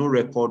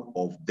record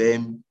of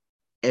them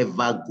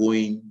ever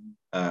going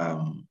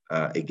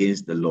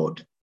against the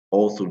Lord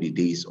all through the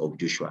days of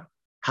Joshua.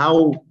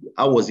 How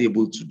was he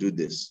able to do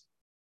this?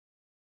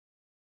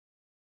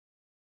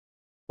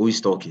 Who is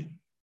talking?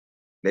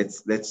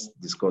 Let's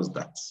discuss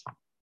that.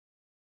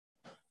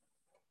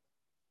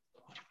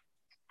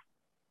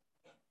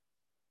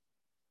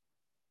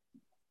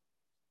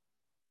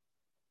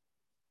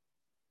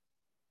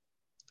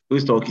 Who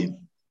is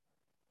talking?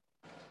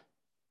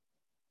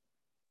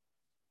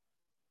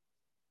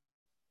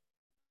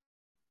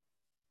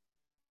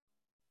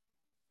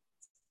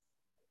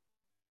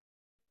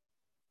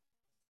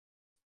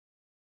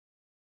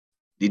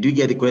 Did you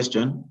get the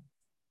question?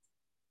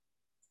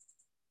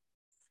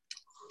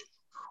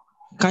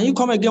 Can you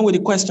come again with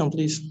the question,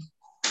 please?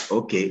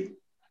 Okay.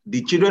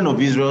 The children of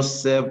Israel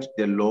served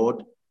the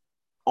Lord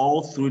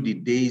all through the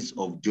days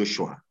of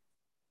Joshua.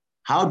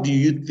 How do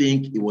you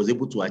think he was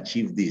able to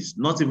achieve this?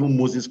 Not even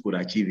Moses could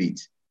achieve it.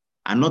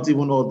 And not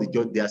even all the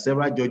judges. There are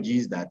several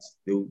judges that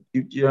the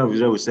children of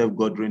Israel will serve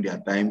God during their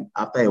time.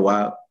 After a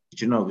while, the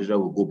children of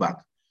Israel will go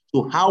back.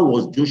 So how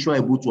was Joshua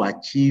able to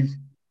achieve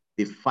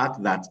the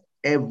fact that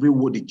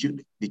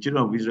the children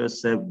of Israel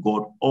served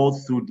God all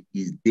through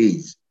his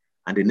days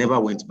and they never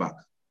went back?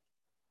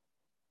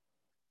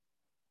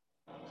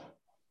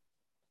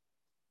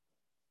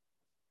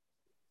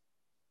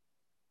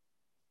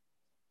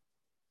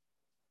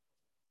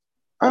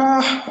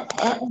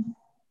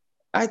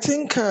 I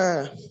think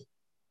Are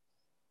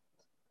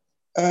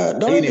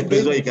you in a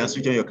place where you can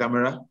switch on your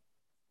camera?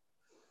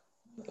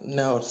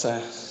 No,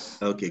 sir.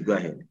 Okay, go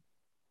ahead.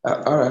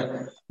 All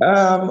right.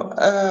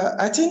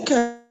 I think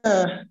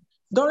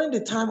during the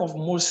time of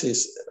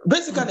Moses,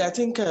 basically, I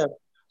think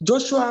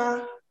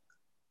Joshua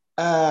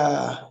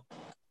has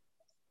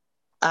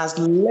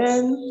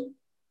learned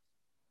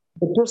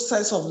the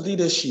process of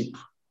leadership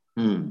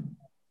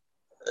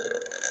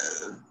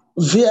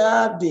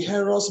via the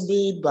errors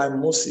made by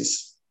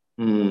Moses.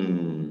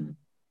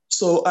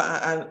 So,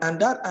 and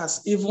that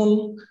has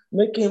even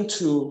made him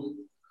to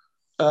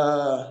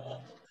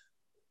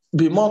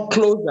be more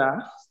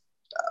closer,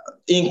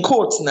 in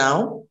quotes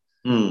now,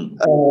 to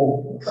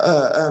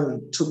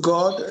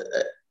God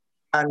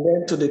and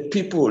then to the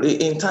people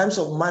in terms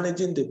of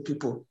managing the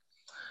people.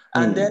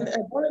 And then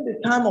during the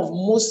time of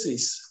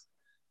Moses,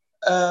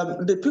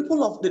 the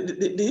people of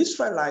the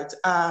Israelites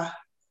are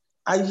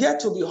yet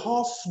to be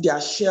off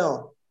their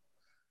shell,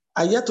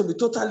 are yet to be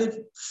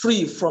totally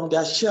free from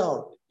their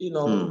shell,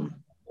 due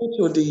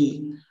to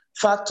the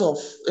fact of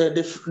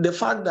the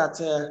fact that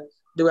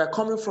they were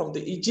coming from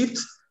the Egypt,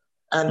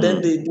 and then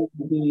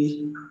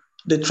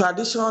the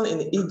tradition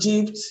in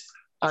Egypt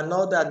and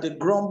all that, the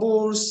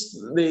grumbles,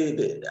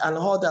 and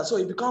all that. So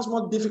it becomes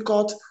more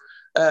difficult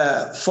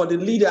for the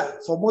leader,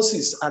 for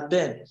Moses at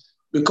then,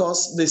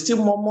 because they still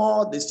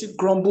murmured, they still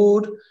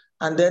grumbled.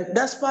 And then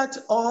despite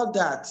all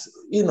that,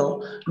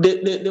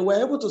 they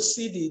were able to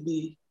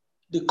see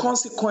the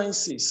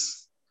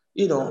consequences,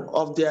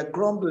 of their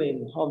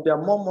grumbling, of their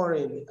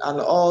murmuring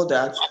and all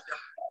that.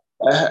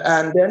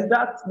 And then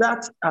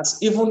that has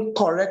even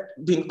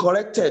been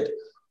corrected,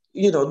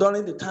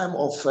 during the time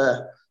of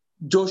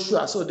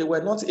Joshua. So they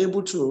were not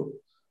able to,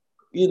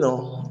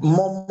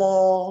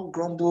 murmur,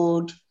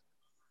 grumbled,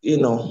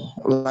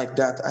 like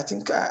that. I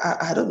think,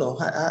 I don't know.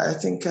 I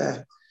think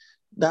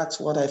that's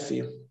what I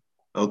feel.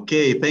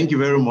 Okay, thank you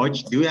very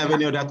much. Do we have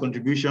any other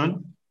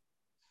contribution?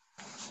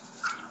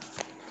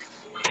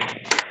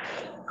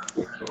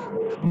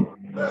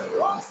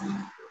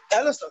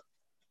 Hello, sir.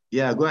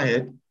 Yeah, go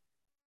ahead.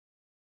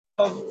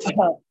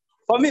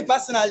 For me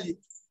personally,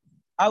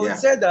 I would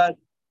say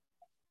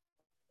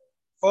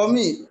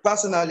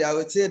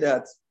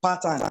that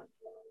pattern.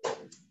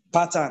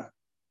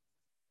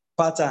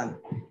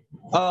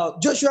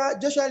 Joshua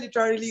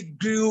literally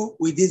grew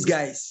with these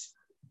guys.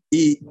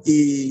 Can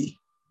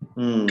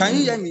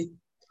you hear me?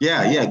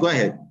 Yeah, go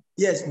ahead.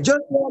 Yes,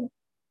 Joshua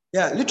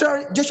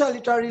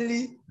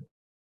literally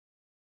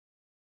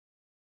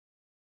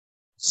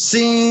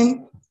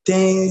seeing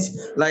things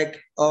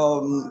like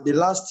the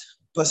last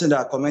person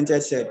that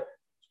commented said,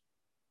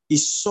 he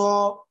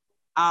saw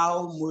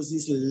how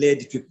Moses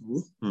led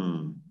people,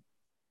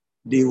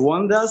 the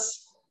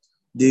wonders,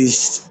 the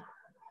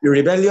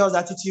rebellious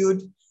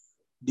attitude,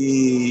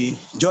 the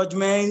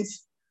judgment,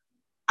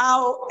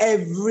 how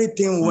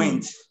everything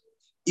went.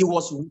 It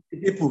was with the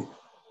people,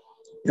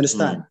 you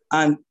understand?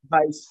 And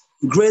by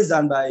grace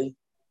and by,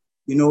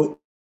 and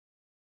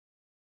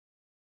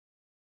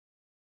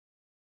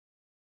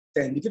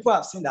the people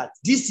have seen that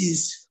this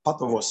is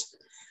part of us.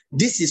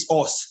 This is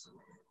us.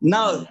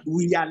 Now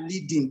we are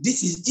leading.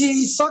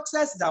 His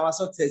success is our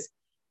success.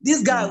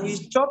 This guy, we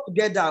chopped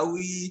together.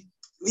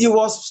 He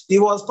was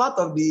part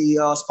of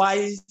the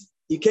spies.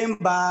 He came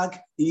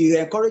back. He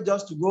encouraged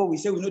us to go. We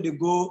said we know to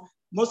go.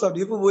 Most of the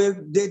people who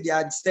did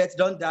their stats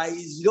don't die.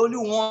 He's the only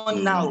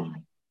one now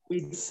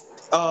with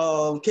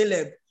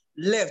Caleb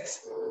left.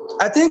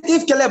 I think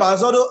if Caleb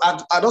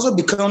had also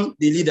become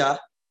the leader,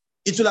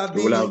 it would have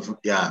been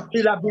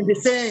the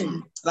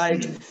same.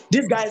 Like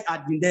these guys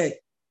had been there.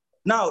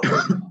 Now,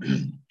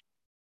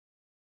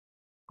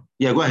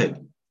 yeah, go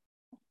ahead.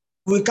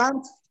 We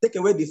can't take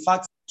away the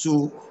fact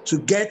we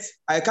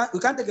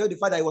can't take away the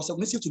fact that he was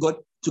submissive to God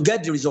to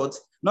get the result.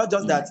 Not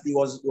just that he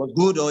was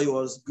good or he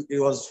was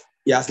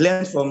he has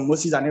learned from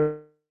Moses and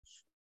everything.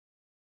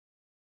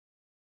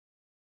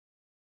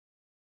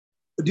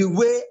 The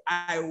way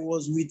I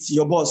was with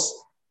your boss.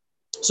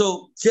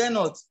 So fear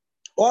not.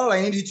 All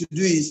I need you to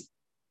do is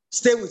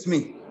stay with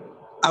me.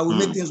 I will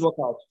make things work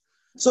out.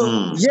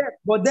 So yeah,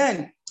 but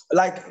then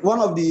like one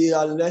of the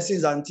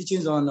lessons and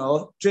teachings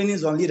on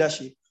trainings on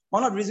leadership,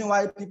 one of the reasons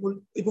why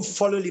people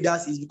follow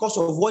leaders is because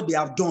of what they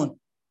have done.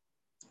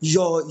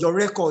 Your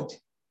record.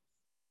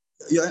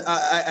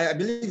 I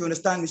believe you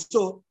understand me.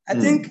 So I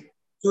think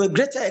to a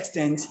greater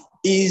extent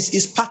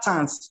is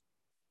patterns.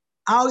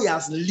 How he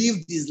has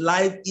lived his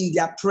life in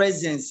their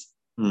presence,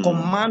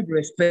 command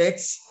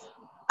respect,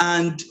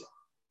 and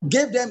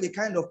gave them a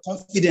kind of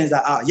confidence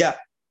that, yeah,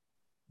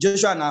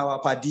 Joshua and our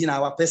party and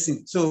our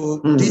person.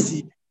 So this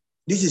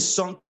is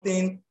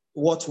something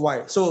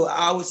worthwhile. So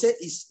I would say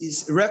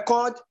his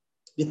record,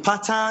 the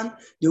pattern,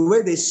 the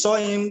way they saw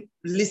him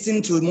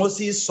listen to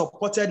Moses,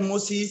 supported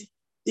Moses.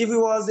 If he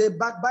was a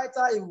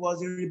backbiter, if he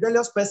was a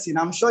rebellious person,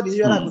 I'm sure the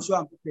Israelites will show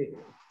him.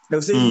 They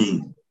will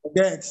say,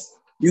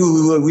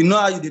 we know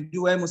how you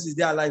do when Moses is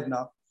there alive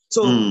now.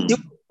 So he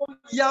was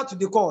here to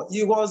the core.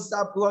 He was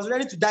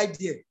ready to die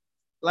there.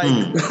 Like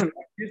I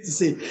used to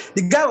say,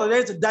 the guy was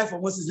ready to die for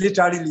Moses,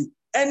 literally.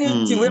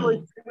 Anything we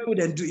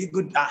wouldn't do, he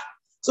could.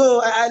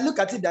 So I look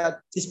at it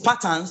that his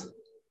patterns,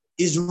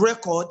 his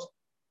record,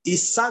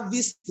 his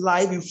service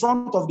life in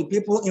front of the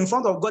people, in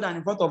front of God and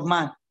in front of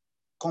man,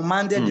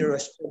 commanded the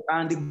respect.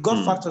 And the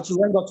God factor too,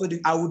 when God told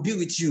him, I will be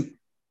with you.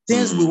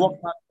 Things will work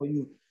out for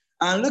you.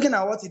 And looking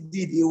at what he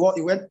did, he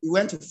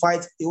went to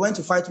fight. He went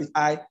to fight with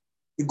Ai.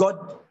 He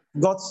got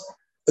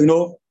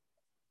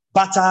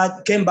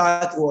battered, came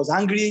back, was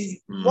angry.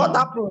 What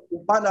happened? He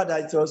found out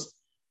that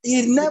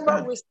he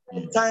never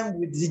wasted time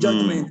with the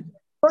judgment.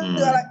 But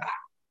they are like,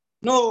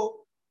 no,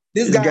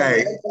 this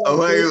guy.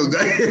 How are you,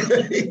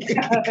 This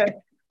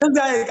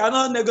guy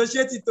cannot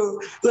negotiate it to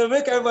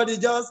make everybody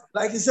just,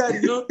 like he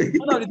said,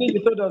 one of the things he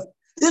told us,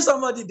 if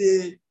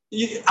somebody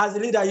as a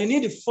leader, you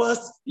need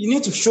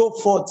to show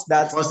forth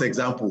that first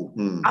example.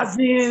 As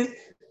in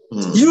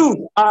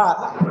you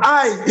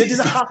it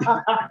is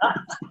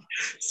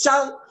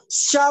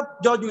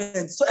sharp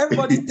judgment. So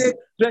everybody this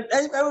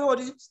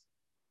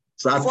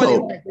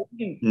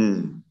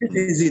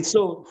is it.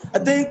 So I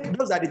think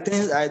those are the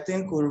things I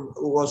think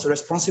was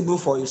responsible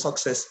for your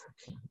success.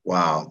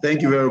 Wow,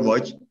 thank you very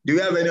much. Do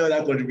you have any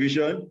other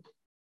contribution?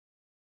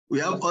 We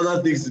have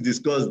other things to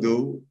discuss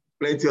though.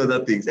 Plenty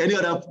other things. Any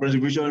other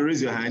contribution?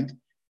 Raise your hand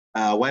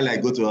while I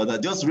go to other.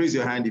 Just raise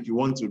your hand if you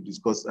want to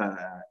discuss,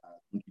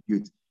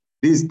 contribute.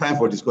 This is time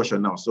for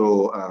discussion now.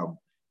 So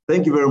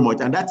thank you very much.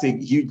 And that's a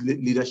huge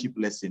leadership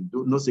lesson.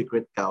 No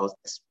sacred cows,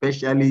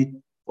 especially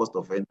first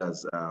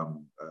offenders.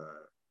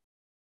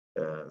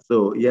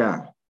 So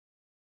yeah,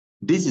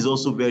 this is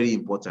also very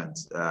important.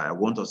 I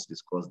want us to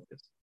discuss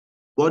this.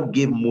 God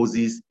gave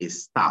Moses a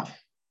staff,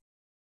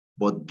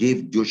 but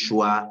gave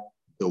Joshua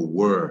the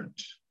word.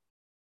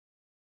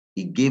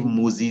 He gave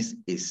Moses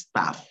a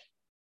staff,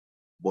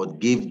 but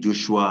gave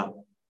Joshua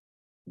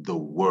the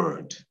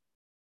word.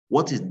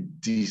 What is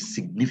the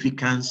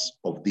significance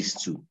of these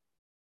two?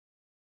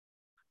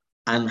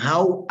 And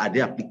how are they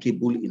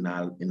applicable in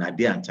our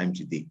day and time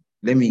today?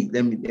 Let me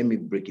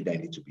break it down a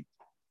little bit.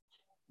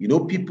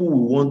 People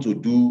will want to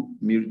do,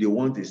 they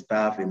want a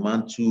staff, a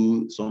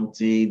mantle,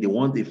 something. They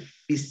want a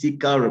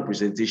physical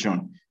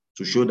representation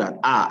to show that,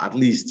 at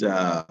least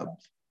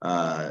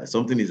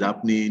something is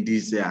happening.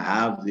 I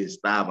have the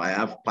staff, I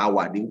have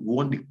power. They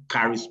want the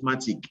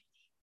charismatic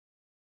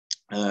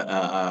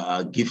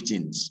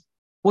giftings.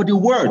 But the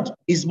word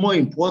is more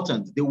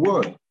important, the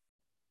word.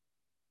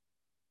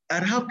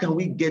 And how can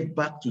we get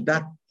back to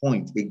that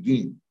point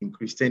again in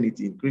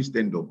Christianity, in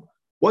Christendom?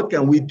 What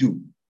can we do?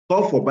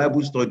 Call for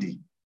Bible study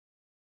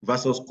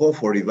versus call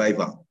for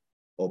revival,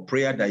 or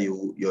prayer that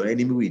your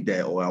enemy will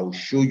die, or I will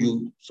show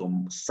you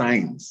some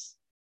signs.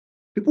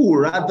 People would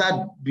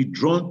rather be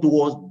drawn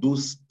towards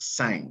those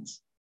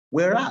signs,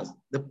 whereas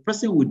the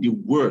person with the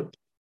word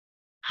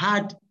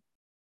had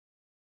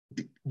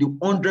the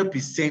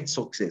 100%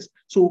 success.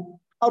 So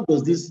how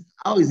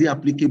is it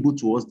applicable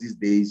to us these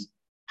days?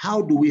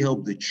 How do we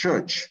help the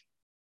church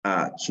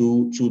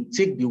to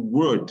take the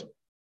word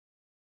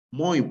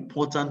more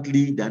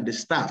importantly than the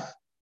staff?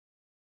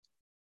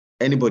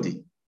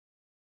 Anybody?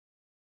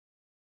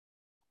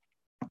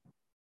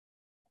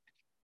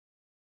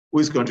 Who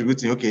is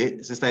contributing?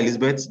 Okay, Sister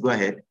Elizabeth, go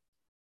ahead.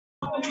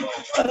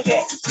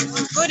 Okay.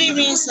 Good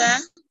evening, sir.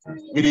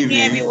 Good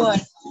evening, everyone.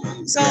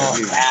 So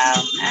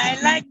I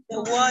like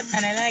the word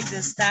and I like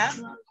the staff.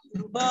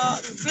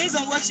 But based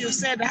on what you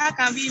said, how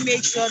can we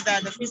make sure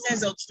that the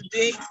Christians of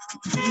today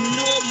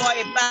know more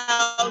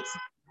about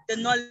the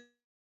knowledge?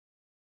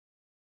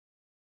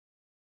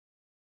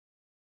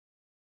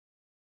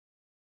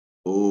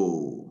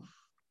 Oh,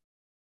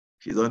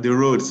 she's on the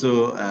road,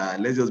 so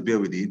let's just bear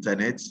with the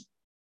internet.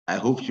 I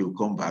hope she'll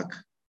come back.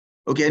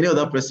 Okay, any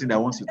other person that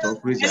wants to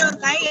talk?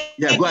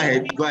 Yeah, go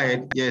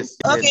ahead. Yes.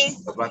 Okay.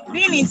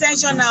 Being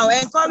intentional,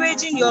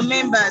 encouraging your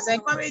members,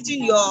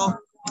 encouraging your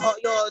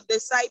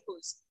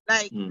disciples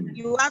Like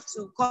you have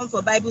to come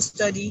for Bible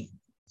study.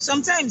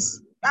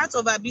 Sometimes out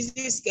of our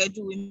busy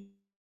schedule,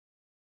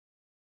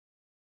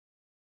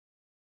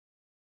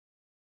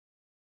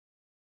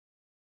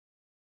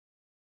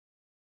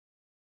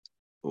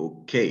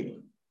 Okay.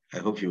 I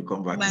hope you'll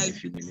come back in a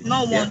few minutes.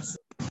 No one.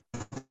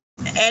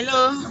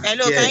 Hello, yes,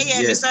 can you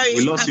hear me? Sorry,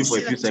 we lost you for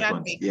a few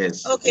seconds.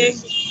 Yes. Okay.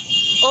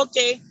 Yes.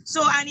 Okay.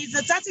 So, and it's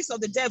the tactics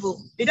of the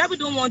devil. The devil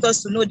don't want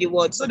us to know the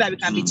word so that we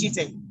can be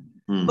cheated.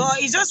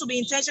 But it's just to be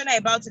intentional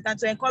about it and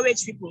to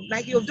encourage people,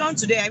 like you've done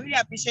today. I really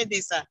appreciate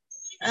this, sir.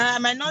 I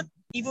might not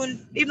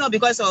even, if not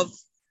because of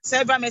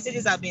several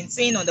messages I've been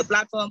seeing on the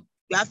platform.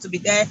 You have to be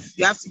there.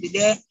 You have to be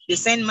there. They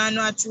send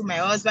manual to my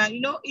husband.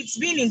 You know, it's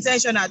been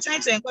intentional, trying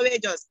to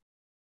encourage us.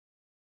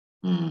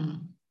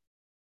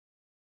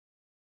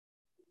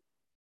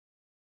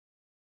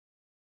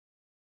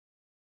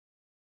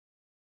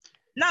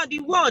 Now, the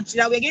word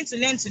that we're going to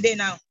learn today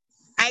now,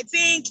 I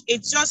think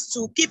it's just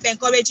to keep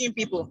encouraging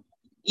people.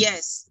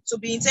 Yes, to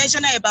be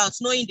intentional about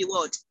knowing the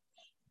word.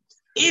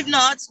 If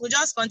not, we'll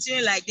just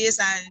continue like this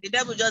and the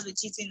devil just be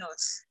cheating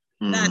us.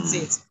 That's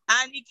it.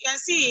 And you can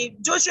see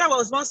Joshua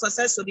was more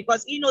successful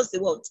because he knows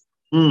the word.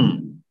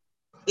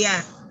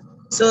 Yeah.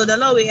 So the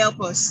Lord will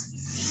help us.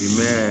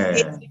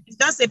 Amen. It's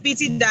just a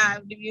pity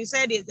that you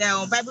said it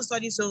on Bible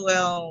study so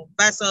well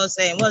versus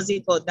what's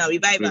it called now?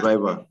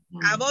 Revival.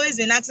 I've always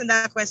been asking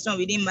that question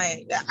within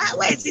my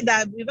why is it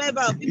that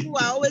revival people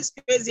are always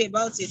crazy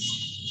about it?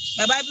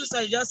 My Bible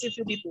study just a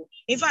few people.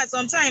 In fact,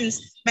 sometimes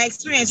my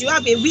experience, you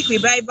have a week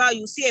revival,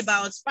 you see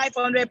about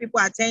 500 people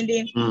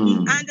attending,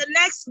 and the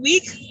next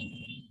week,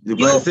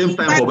 same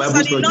time for Bible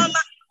study.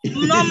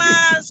 Normal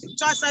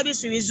church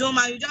service will resume,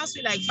 and you just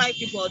feel like 5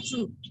 people or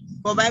 2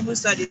 for Bible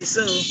study.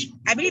 So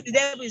I believe the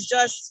devil is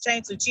just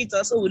trying to cheat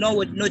us, so we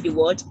don't know the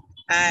word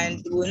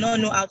and we will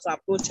not know how to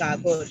approach our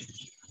God.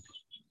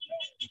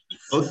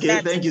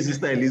 Okay, thank you,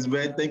 Sister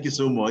Elizabeth. Thank you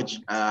so much.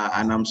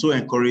 And I'm so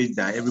encouraged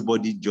that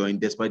everybody joined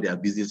despite their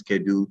busy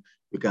schedule.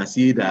 You can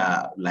see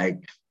that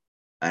like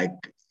 60%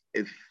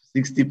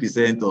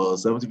 or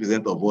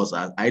 70% of us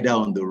are either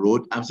on the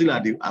road. I'm still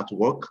at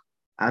work.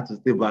 I had to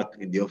stay back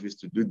in the office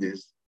to do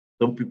this.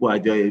 Some people are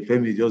just,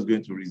 Femi is just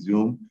going to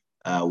resume.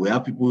 We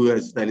have people who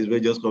are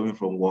just coming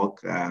from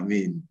work. I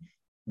mean,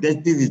 this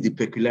is the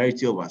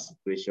peculiarity of our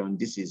situation.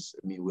 This is,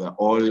 I mean, we are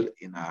all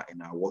in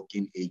our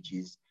working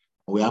ages.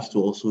 We have to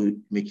also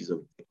make use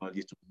of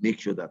technology to make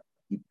sure that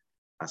we keep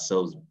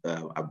ourselves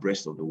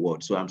abreast of the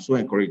world. So I'm so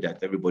encouraged that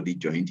everybody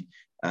joined.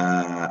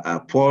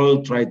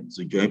 Paul tried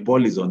to join.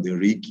 Paul is on the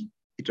rig.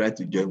 He tried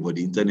to join, but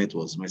the internet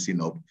was messing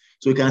up.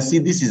 So you can see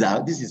this is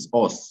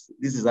us.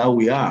 This is how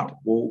we are.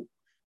 Well,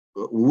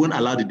 we won't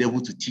allow the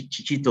devil to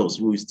cheat us.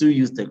 We will still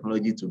use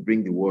technology to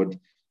bring the word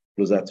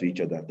closer to each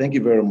other. Thank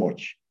you very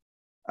much.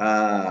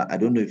 I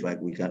don't know if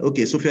we can.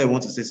 Okay, Sophia, I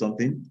want to say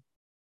something.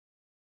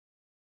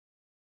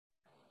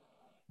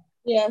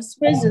 Yes,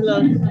 praise the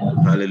Lord.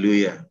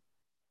 Hallelujah.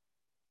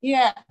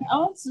 Yeah, I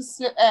want to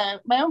say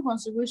my own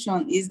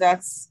contribution is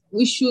that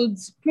we should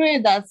pray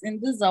that in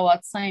this our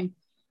time,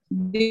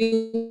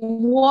 the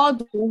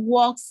word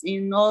works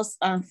in us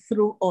and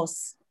through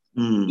us.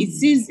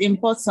 It is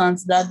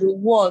important that the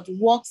word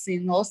works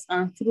in us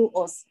and through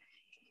us.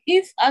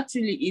 If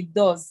actually it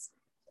does,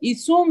 it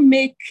will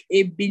make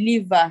a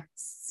believer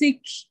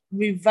seek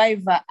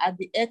revival at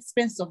the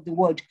expense of the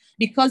word,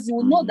 because you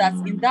will know that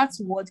in that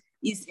word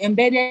is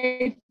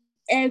embedded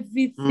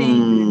everything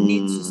you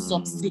need to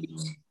succeed.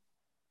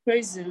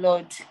 Praise the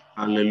Lord.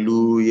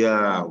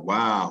 Hallelujah.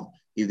 Wow.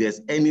 If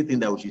there's anything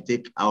that we should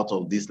take out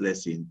of this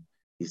lesson,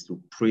 is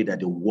to pray that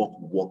the work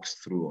works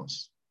through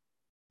us.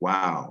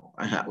 Wow.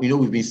 You know,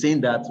 we've been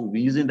saying that, we've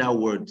been using that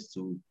word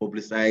to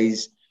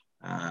publicize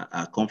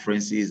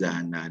conferences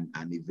and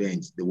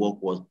events. The word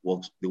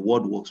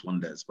works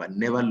wonders, but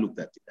never looked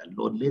at it. And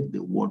Lord, let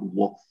the word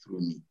work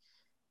through me.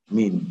 I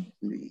mean,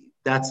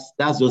 that's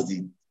just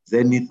the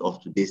zenith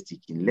of today's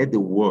teaching. Let the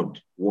word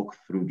work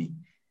through me.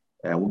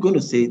 We're going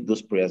to say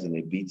those prayers in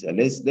a bit.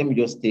 Let me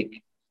just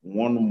take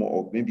one more,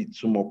 or maybe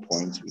 2 more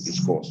points we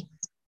discuss.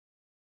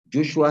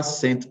 Joshua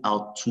sent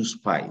out 2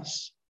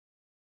 spies.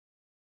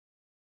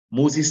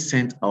 Moses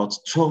sent out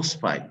 12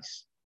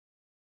 spies.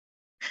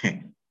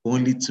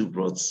 Only 2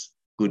 brought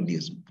good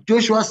news.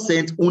 Joshua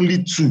sent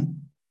only 2,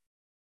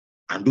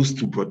 and those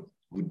 2 brought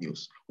good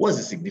news. What's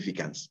the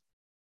significance?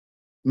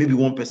 Maybe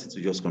one person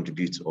to just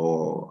contribute,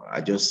 or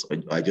I just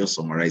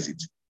summarize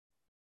it.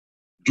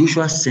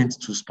 Joshua sent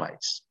 2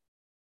 spies.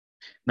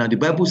 Now the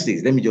Bible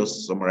says, let me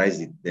just summarize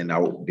it. Then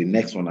the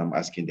next one I'm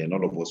asking, then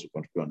all of us will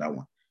contribute on that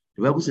one.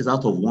 The Bible says,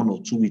 out of 1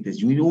 or 2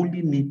 witnesses, you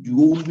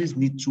always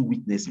need 2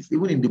 witnesses.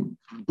 Even in the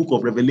book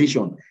of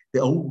Revelation,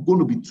 there are going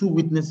to be 2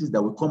 witnesses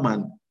that will come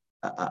and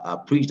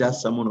preach that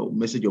sermon or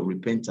message of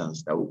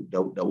repentance that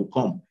will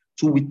come.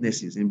 2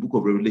 witnesses in the book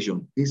of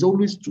Revelation. There's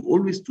always 2.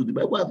 The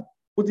Bible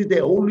put it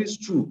there, always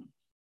true.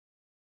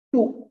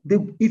 So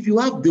if you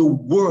have the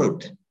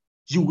word,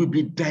 you will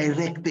be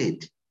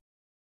directed.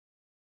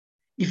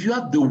 If you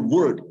have the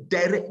word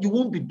direct, you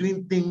won't be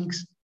doing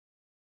things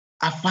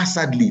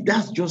haphazardly.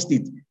 That's just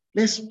it.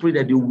 Let's pray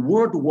that the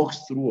word works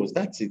through us.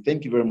 That's it.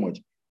 Thank you very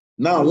much.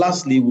 Now,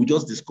 lastly, we'll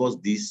just discuss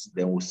this,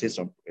 then we'll say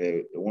some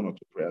one or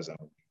two prayers.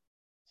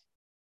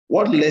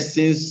 What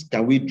lessons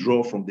can we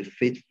draw from the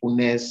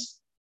faithfulness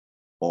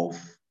of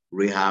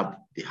Rahab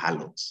the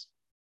harlot?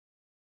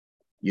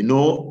 You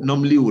know,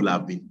 normally we'll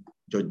have been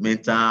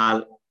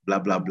judgmental, blah,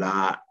 blah,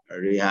 blah,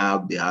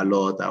 Rahab the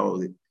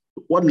harlot.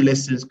 What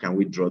lessons can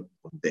we draw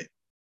from there,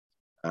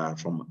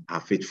 from our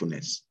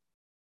faithfulness?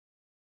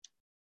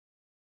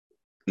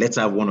 Let's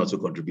have one or two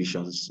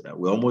contributions.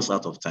 We're almost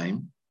out of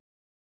time.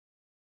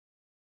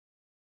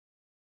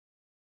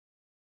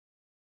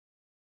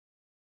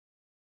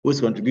 Who's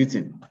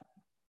contributing?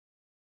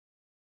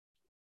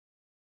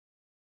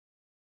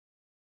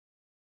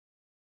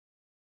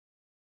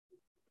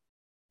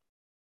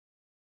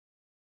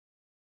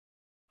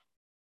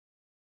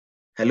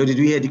 Hello, did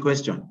you hear the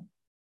question?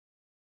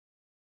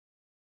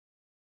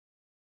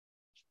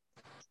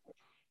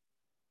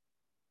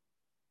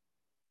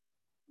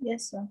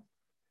 Yes, sir.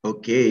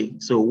 Okay,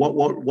 so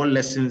what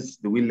lessons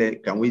do we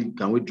can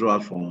we draw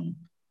from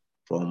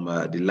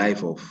the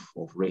life of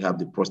Rahab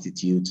the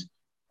prostitute,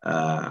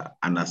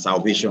 and our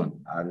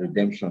salvation, our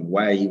redemption?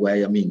 Why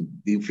I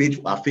mean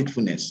our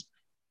faithfulness.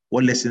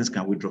 What lessons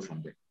can we draw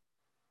from there?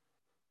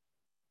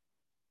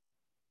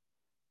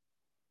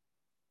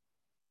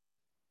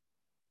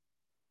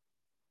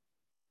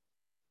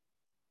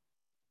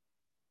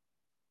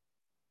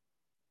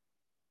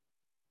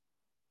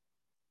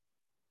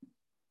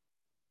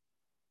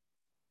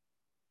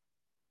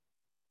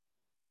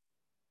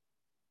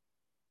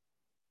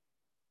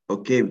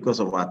 Okay, because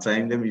of our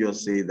time, let me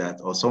just say that,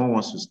 or someone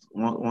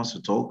wants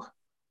to talk.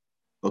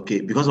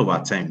 Okay, because of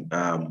our time,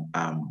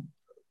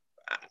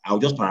 I'll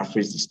just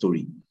paraphrase the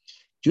story.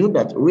 Do you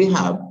know that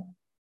Rahab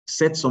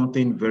said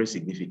something very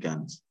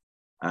significant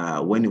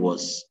when he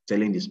was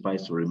telling the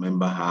spies to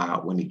remember her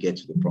when he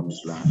gets to the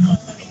promised land?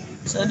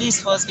 So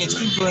this first gate,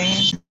 keep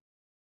going.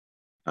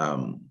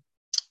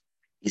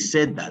 He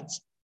said that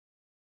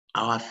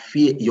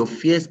your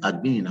fears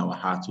had been in our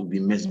hearts, will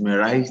be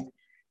mesmerized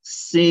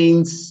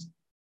since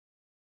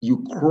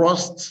you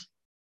crossed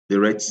the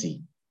Red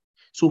Sea.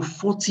 So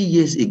 40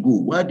 years ago,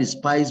 while the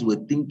spies were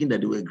thinking that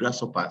they were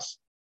grasshoppers,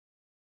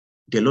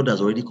 the Lord has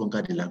already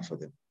conquered the land for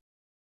them.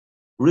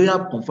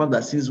 Rahab confirmed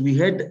that since we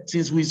heard that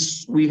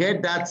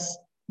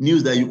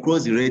news that you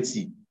crossed the Red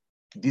Sea,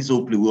 this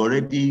whole place, we're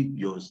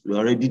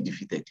already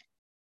defeated.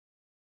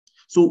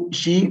 So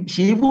she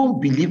even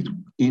believed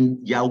in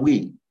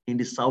Yahweh, in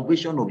the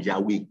salvation of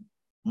Yahweh,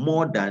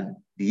 more than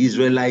the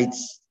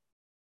Israelites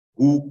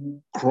who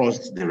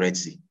crossed the Red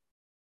Sea.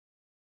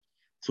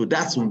 So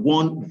that's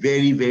one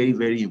very, very,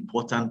 very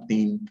important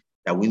thing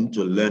that we need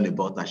to learn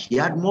about her. She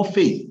had more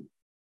faith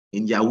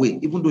in Yahweh,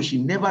 even though she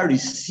never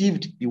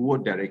received the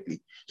word directly.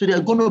 So there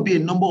are going to be a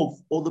number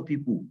of other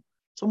people.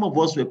 Some of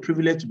us were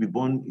privileged to be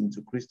born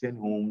into Christian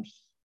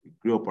homes. We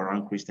grew up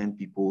around Christian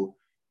people,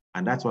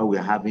 and that's why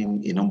we're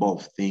having a number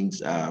of things.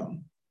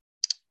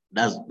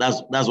 That's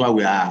why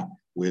we are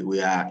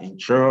in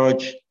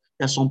church.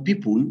 There are some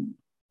people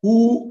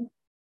who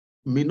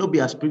may not be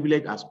as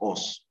privileged as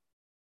us,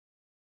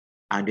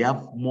 and they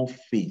have more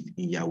faith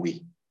in Yahweh.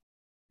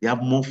 They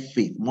have more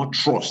faith, more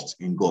trust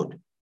in God.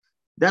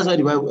 That's why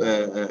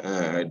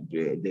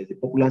there's a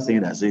popular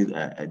saying that says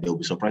there will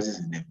be surprises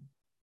in heaven.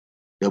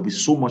 There will be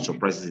so much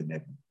surprises in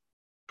heaven.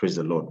 Praise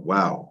the Lord.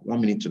 Wow,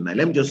 1 minute to 9.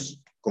 Let me just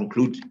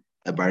conclude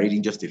by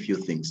reading just a few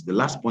things. The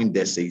last point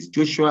there says,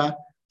 Joshua,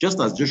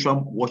 just as Joshua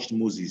watched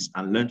Moses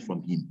and learned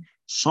from him,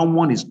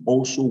 someone is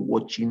also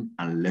watching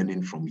and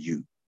learning from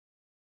you.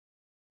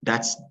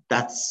 That's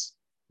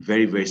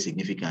very, very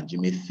significant.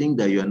 You may think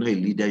that you're not a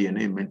leader, you're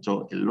not a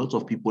mentor. A lot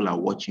of people are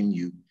watching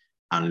you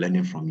and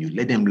learning from you.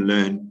 Let them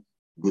learn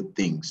good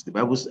things. The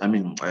Bible,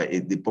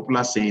 the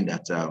popular saying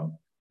that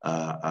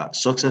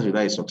success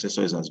without a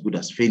successor is as good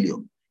as failure.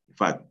 In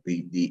fact,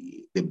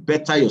 the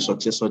better your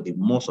successor, the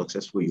more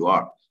successful you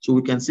are. So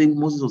we can say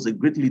Moses was a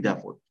great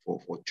leader for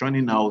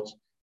churning out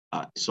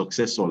a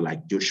successor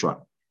like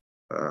Joshua.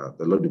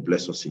 The Lord will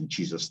bless us in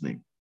Jesus'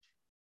 name.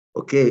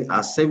 Okay,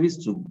 our service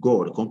to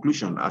God,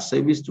 conclusion, our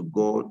service to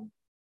God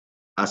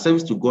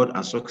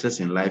and success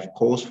in life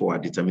calls for our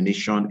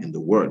determination in the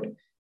word.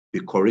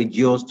 Be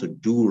courageous to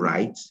do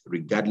right,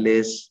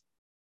 regardless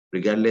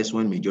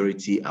when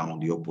majority are on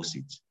the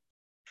opposite.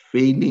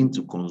 Failing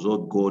to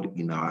consult God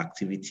in our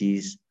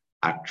activities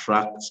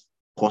attracts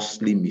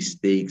costly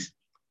mistakes,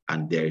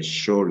 and there is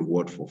sure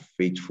reward for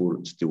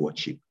faithful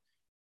stewardship.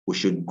 We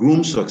should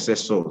groom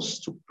successors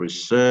to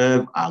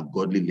preserve our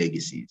godly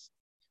legacies.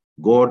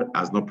 God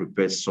has not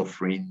prepared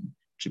suffering,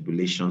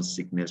 tribulation,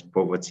 sickness,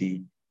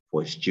 poverty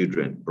for his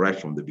children right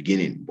from the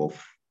beginning.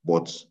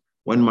 But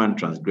when man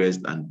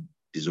transgressed and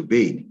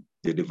disobeyed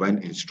the divine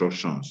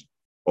instructions,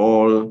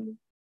 all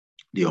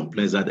the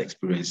unpleasant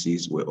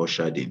experiences were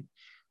ushered in.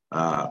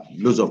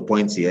 Loads of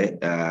points here.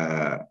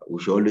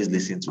 We should always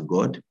listen to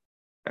God.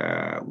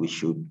 We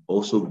should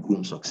also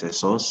groom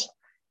successors.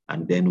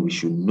 And then we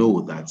should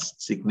know that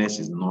sickness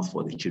is not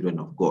for the children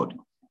of God.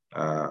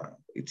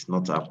 It's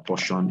not our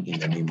portion in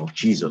the name of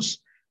Jesus.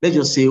 let's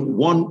just say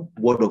one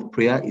word of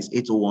prayer is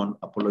 801.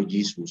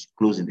 Apologies, will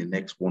close in the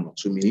next 1 or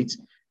 2 minutes.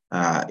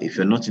 If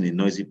you're not in a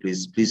noisy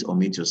place, please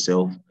unmute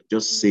yourself.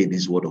 Just say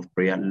this word of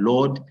prayer.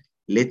 Lord,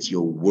 let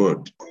your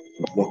word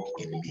work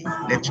in me.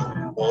 Let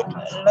your word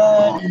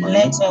Lord,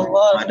 let your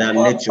word Father,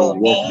 work let your for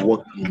word me.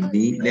 work in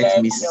me. Let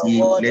Let me your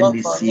see, word let work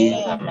me for see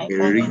me and my an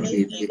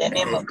family in the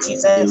name of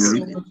Jesus.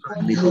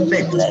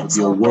 effect Let of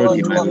your your word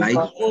in word my work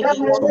life. for me Let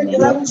in your the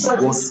name of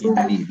word work Jesus. in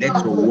me.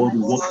 Let your word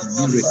work Work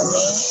for miracles.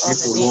 me all Let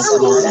the your days word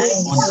of my work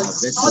life. wonders.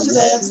 Let your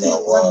word Let your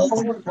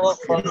word work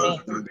for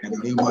me. in the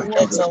name of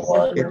Let Jesus. your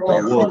word Let your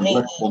work for word me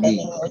work for in the me.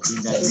 name of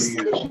In the Jesus.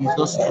 name of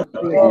Jesus, Let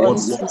let your your word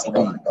word work for me.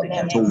 work for me and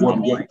Let my your word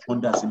family. work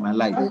wonders in my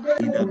life.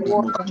 In the name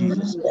of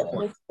Jesus.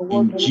 Amen.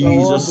 In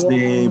Jesus'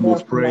 name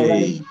we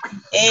pray.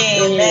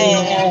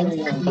 Amen.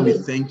 Father, we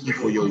thank you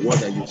for your word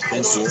that you've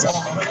sent to us.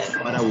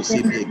 Father, we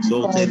say be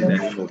exalted in the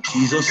name of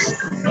Jesus. As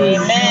we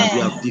Amen.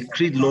 have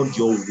decreed, Lord,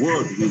 your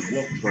word will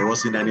work for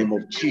us in the name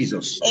of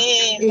Jesus.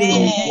 Your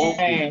word will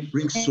Amen.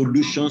 bring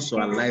solutions to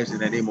our lives in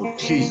the name of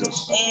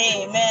Jesus.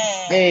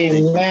 Amen.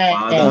 Thank you,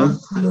 Father.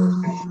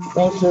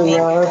 Thank you,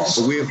 Lord.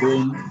 The way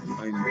home,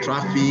 in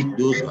traffic,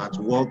 those at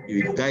work,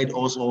 you will guide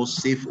us all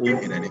safe home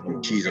in the name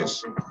of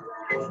Jesus.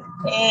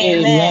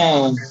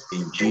 Amen.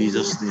 In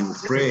Jesus' name we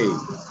pray.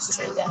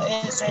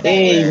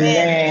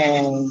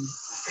 Amen.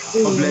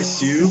 God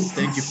bless you.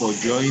 Thank you for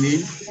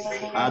joining.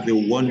 Have a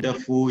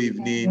wonderful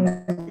evening.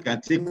 You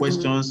can take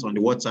questions on the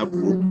WhatsApp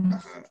group.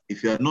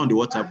 If you are not on the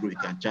WhatsApp group, you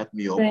can chat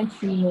me up.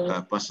 Thank you,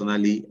 Lord.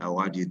 Personally,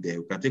 I'll add you there.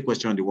 You can take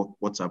questions on the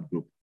WhatsApp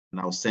group,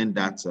 and I'll send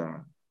that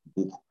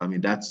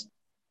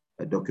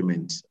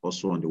document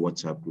also on the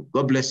WhatsApp group.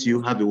 God bless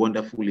you. Have a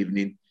wonderful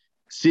evening.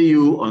 See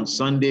you on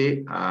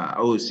Sunday.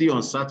 I will see you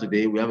on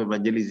Saturday. We have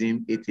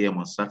evangelism 8 a.m.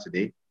 on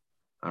Saturday.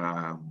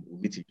 We'll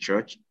meet in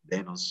church.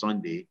 Then on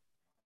Sunday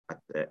at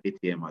 8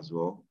 a.m. as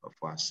well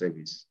for our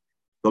service.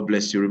 God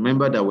bless you.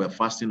 Remember that we're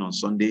fasting on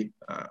Sunday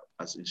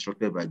as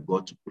instructed by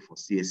God to pray for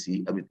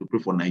CSC, to pray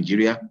for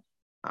Nigeria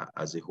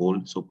as a whole.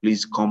 So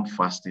please come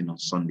fasting on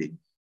Sunday.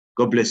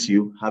 God bless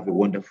you. Have a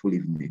wonderful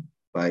evening.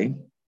 Bye.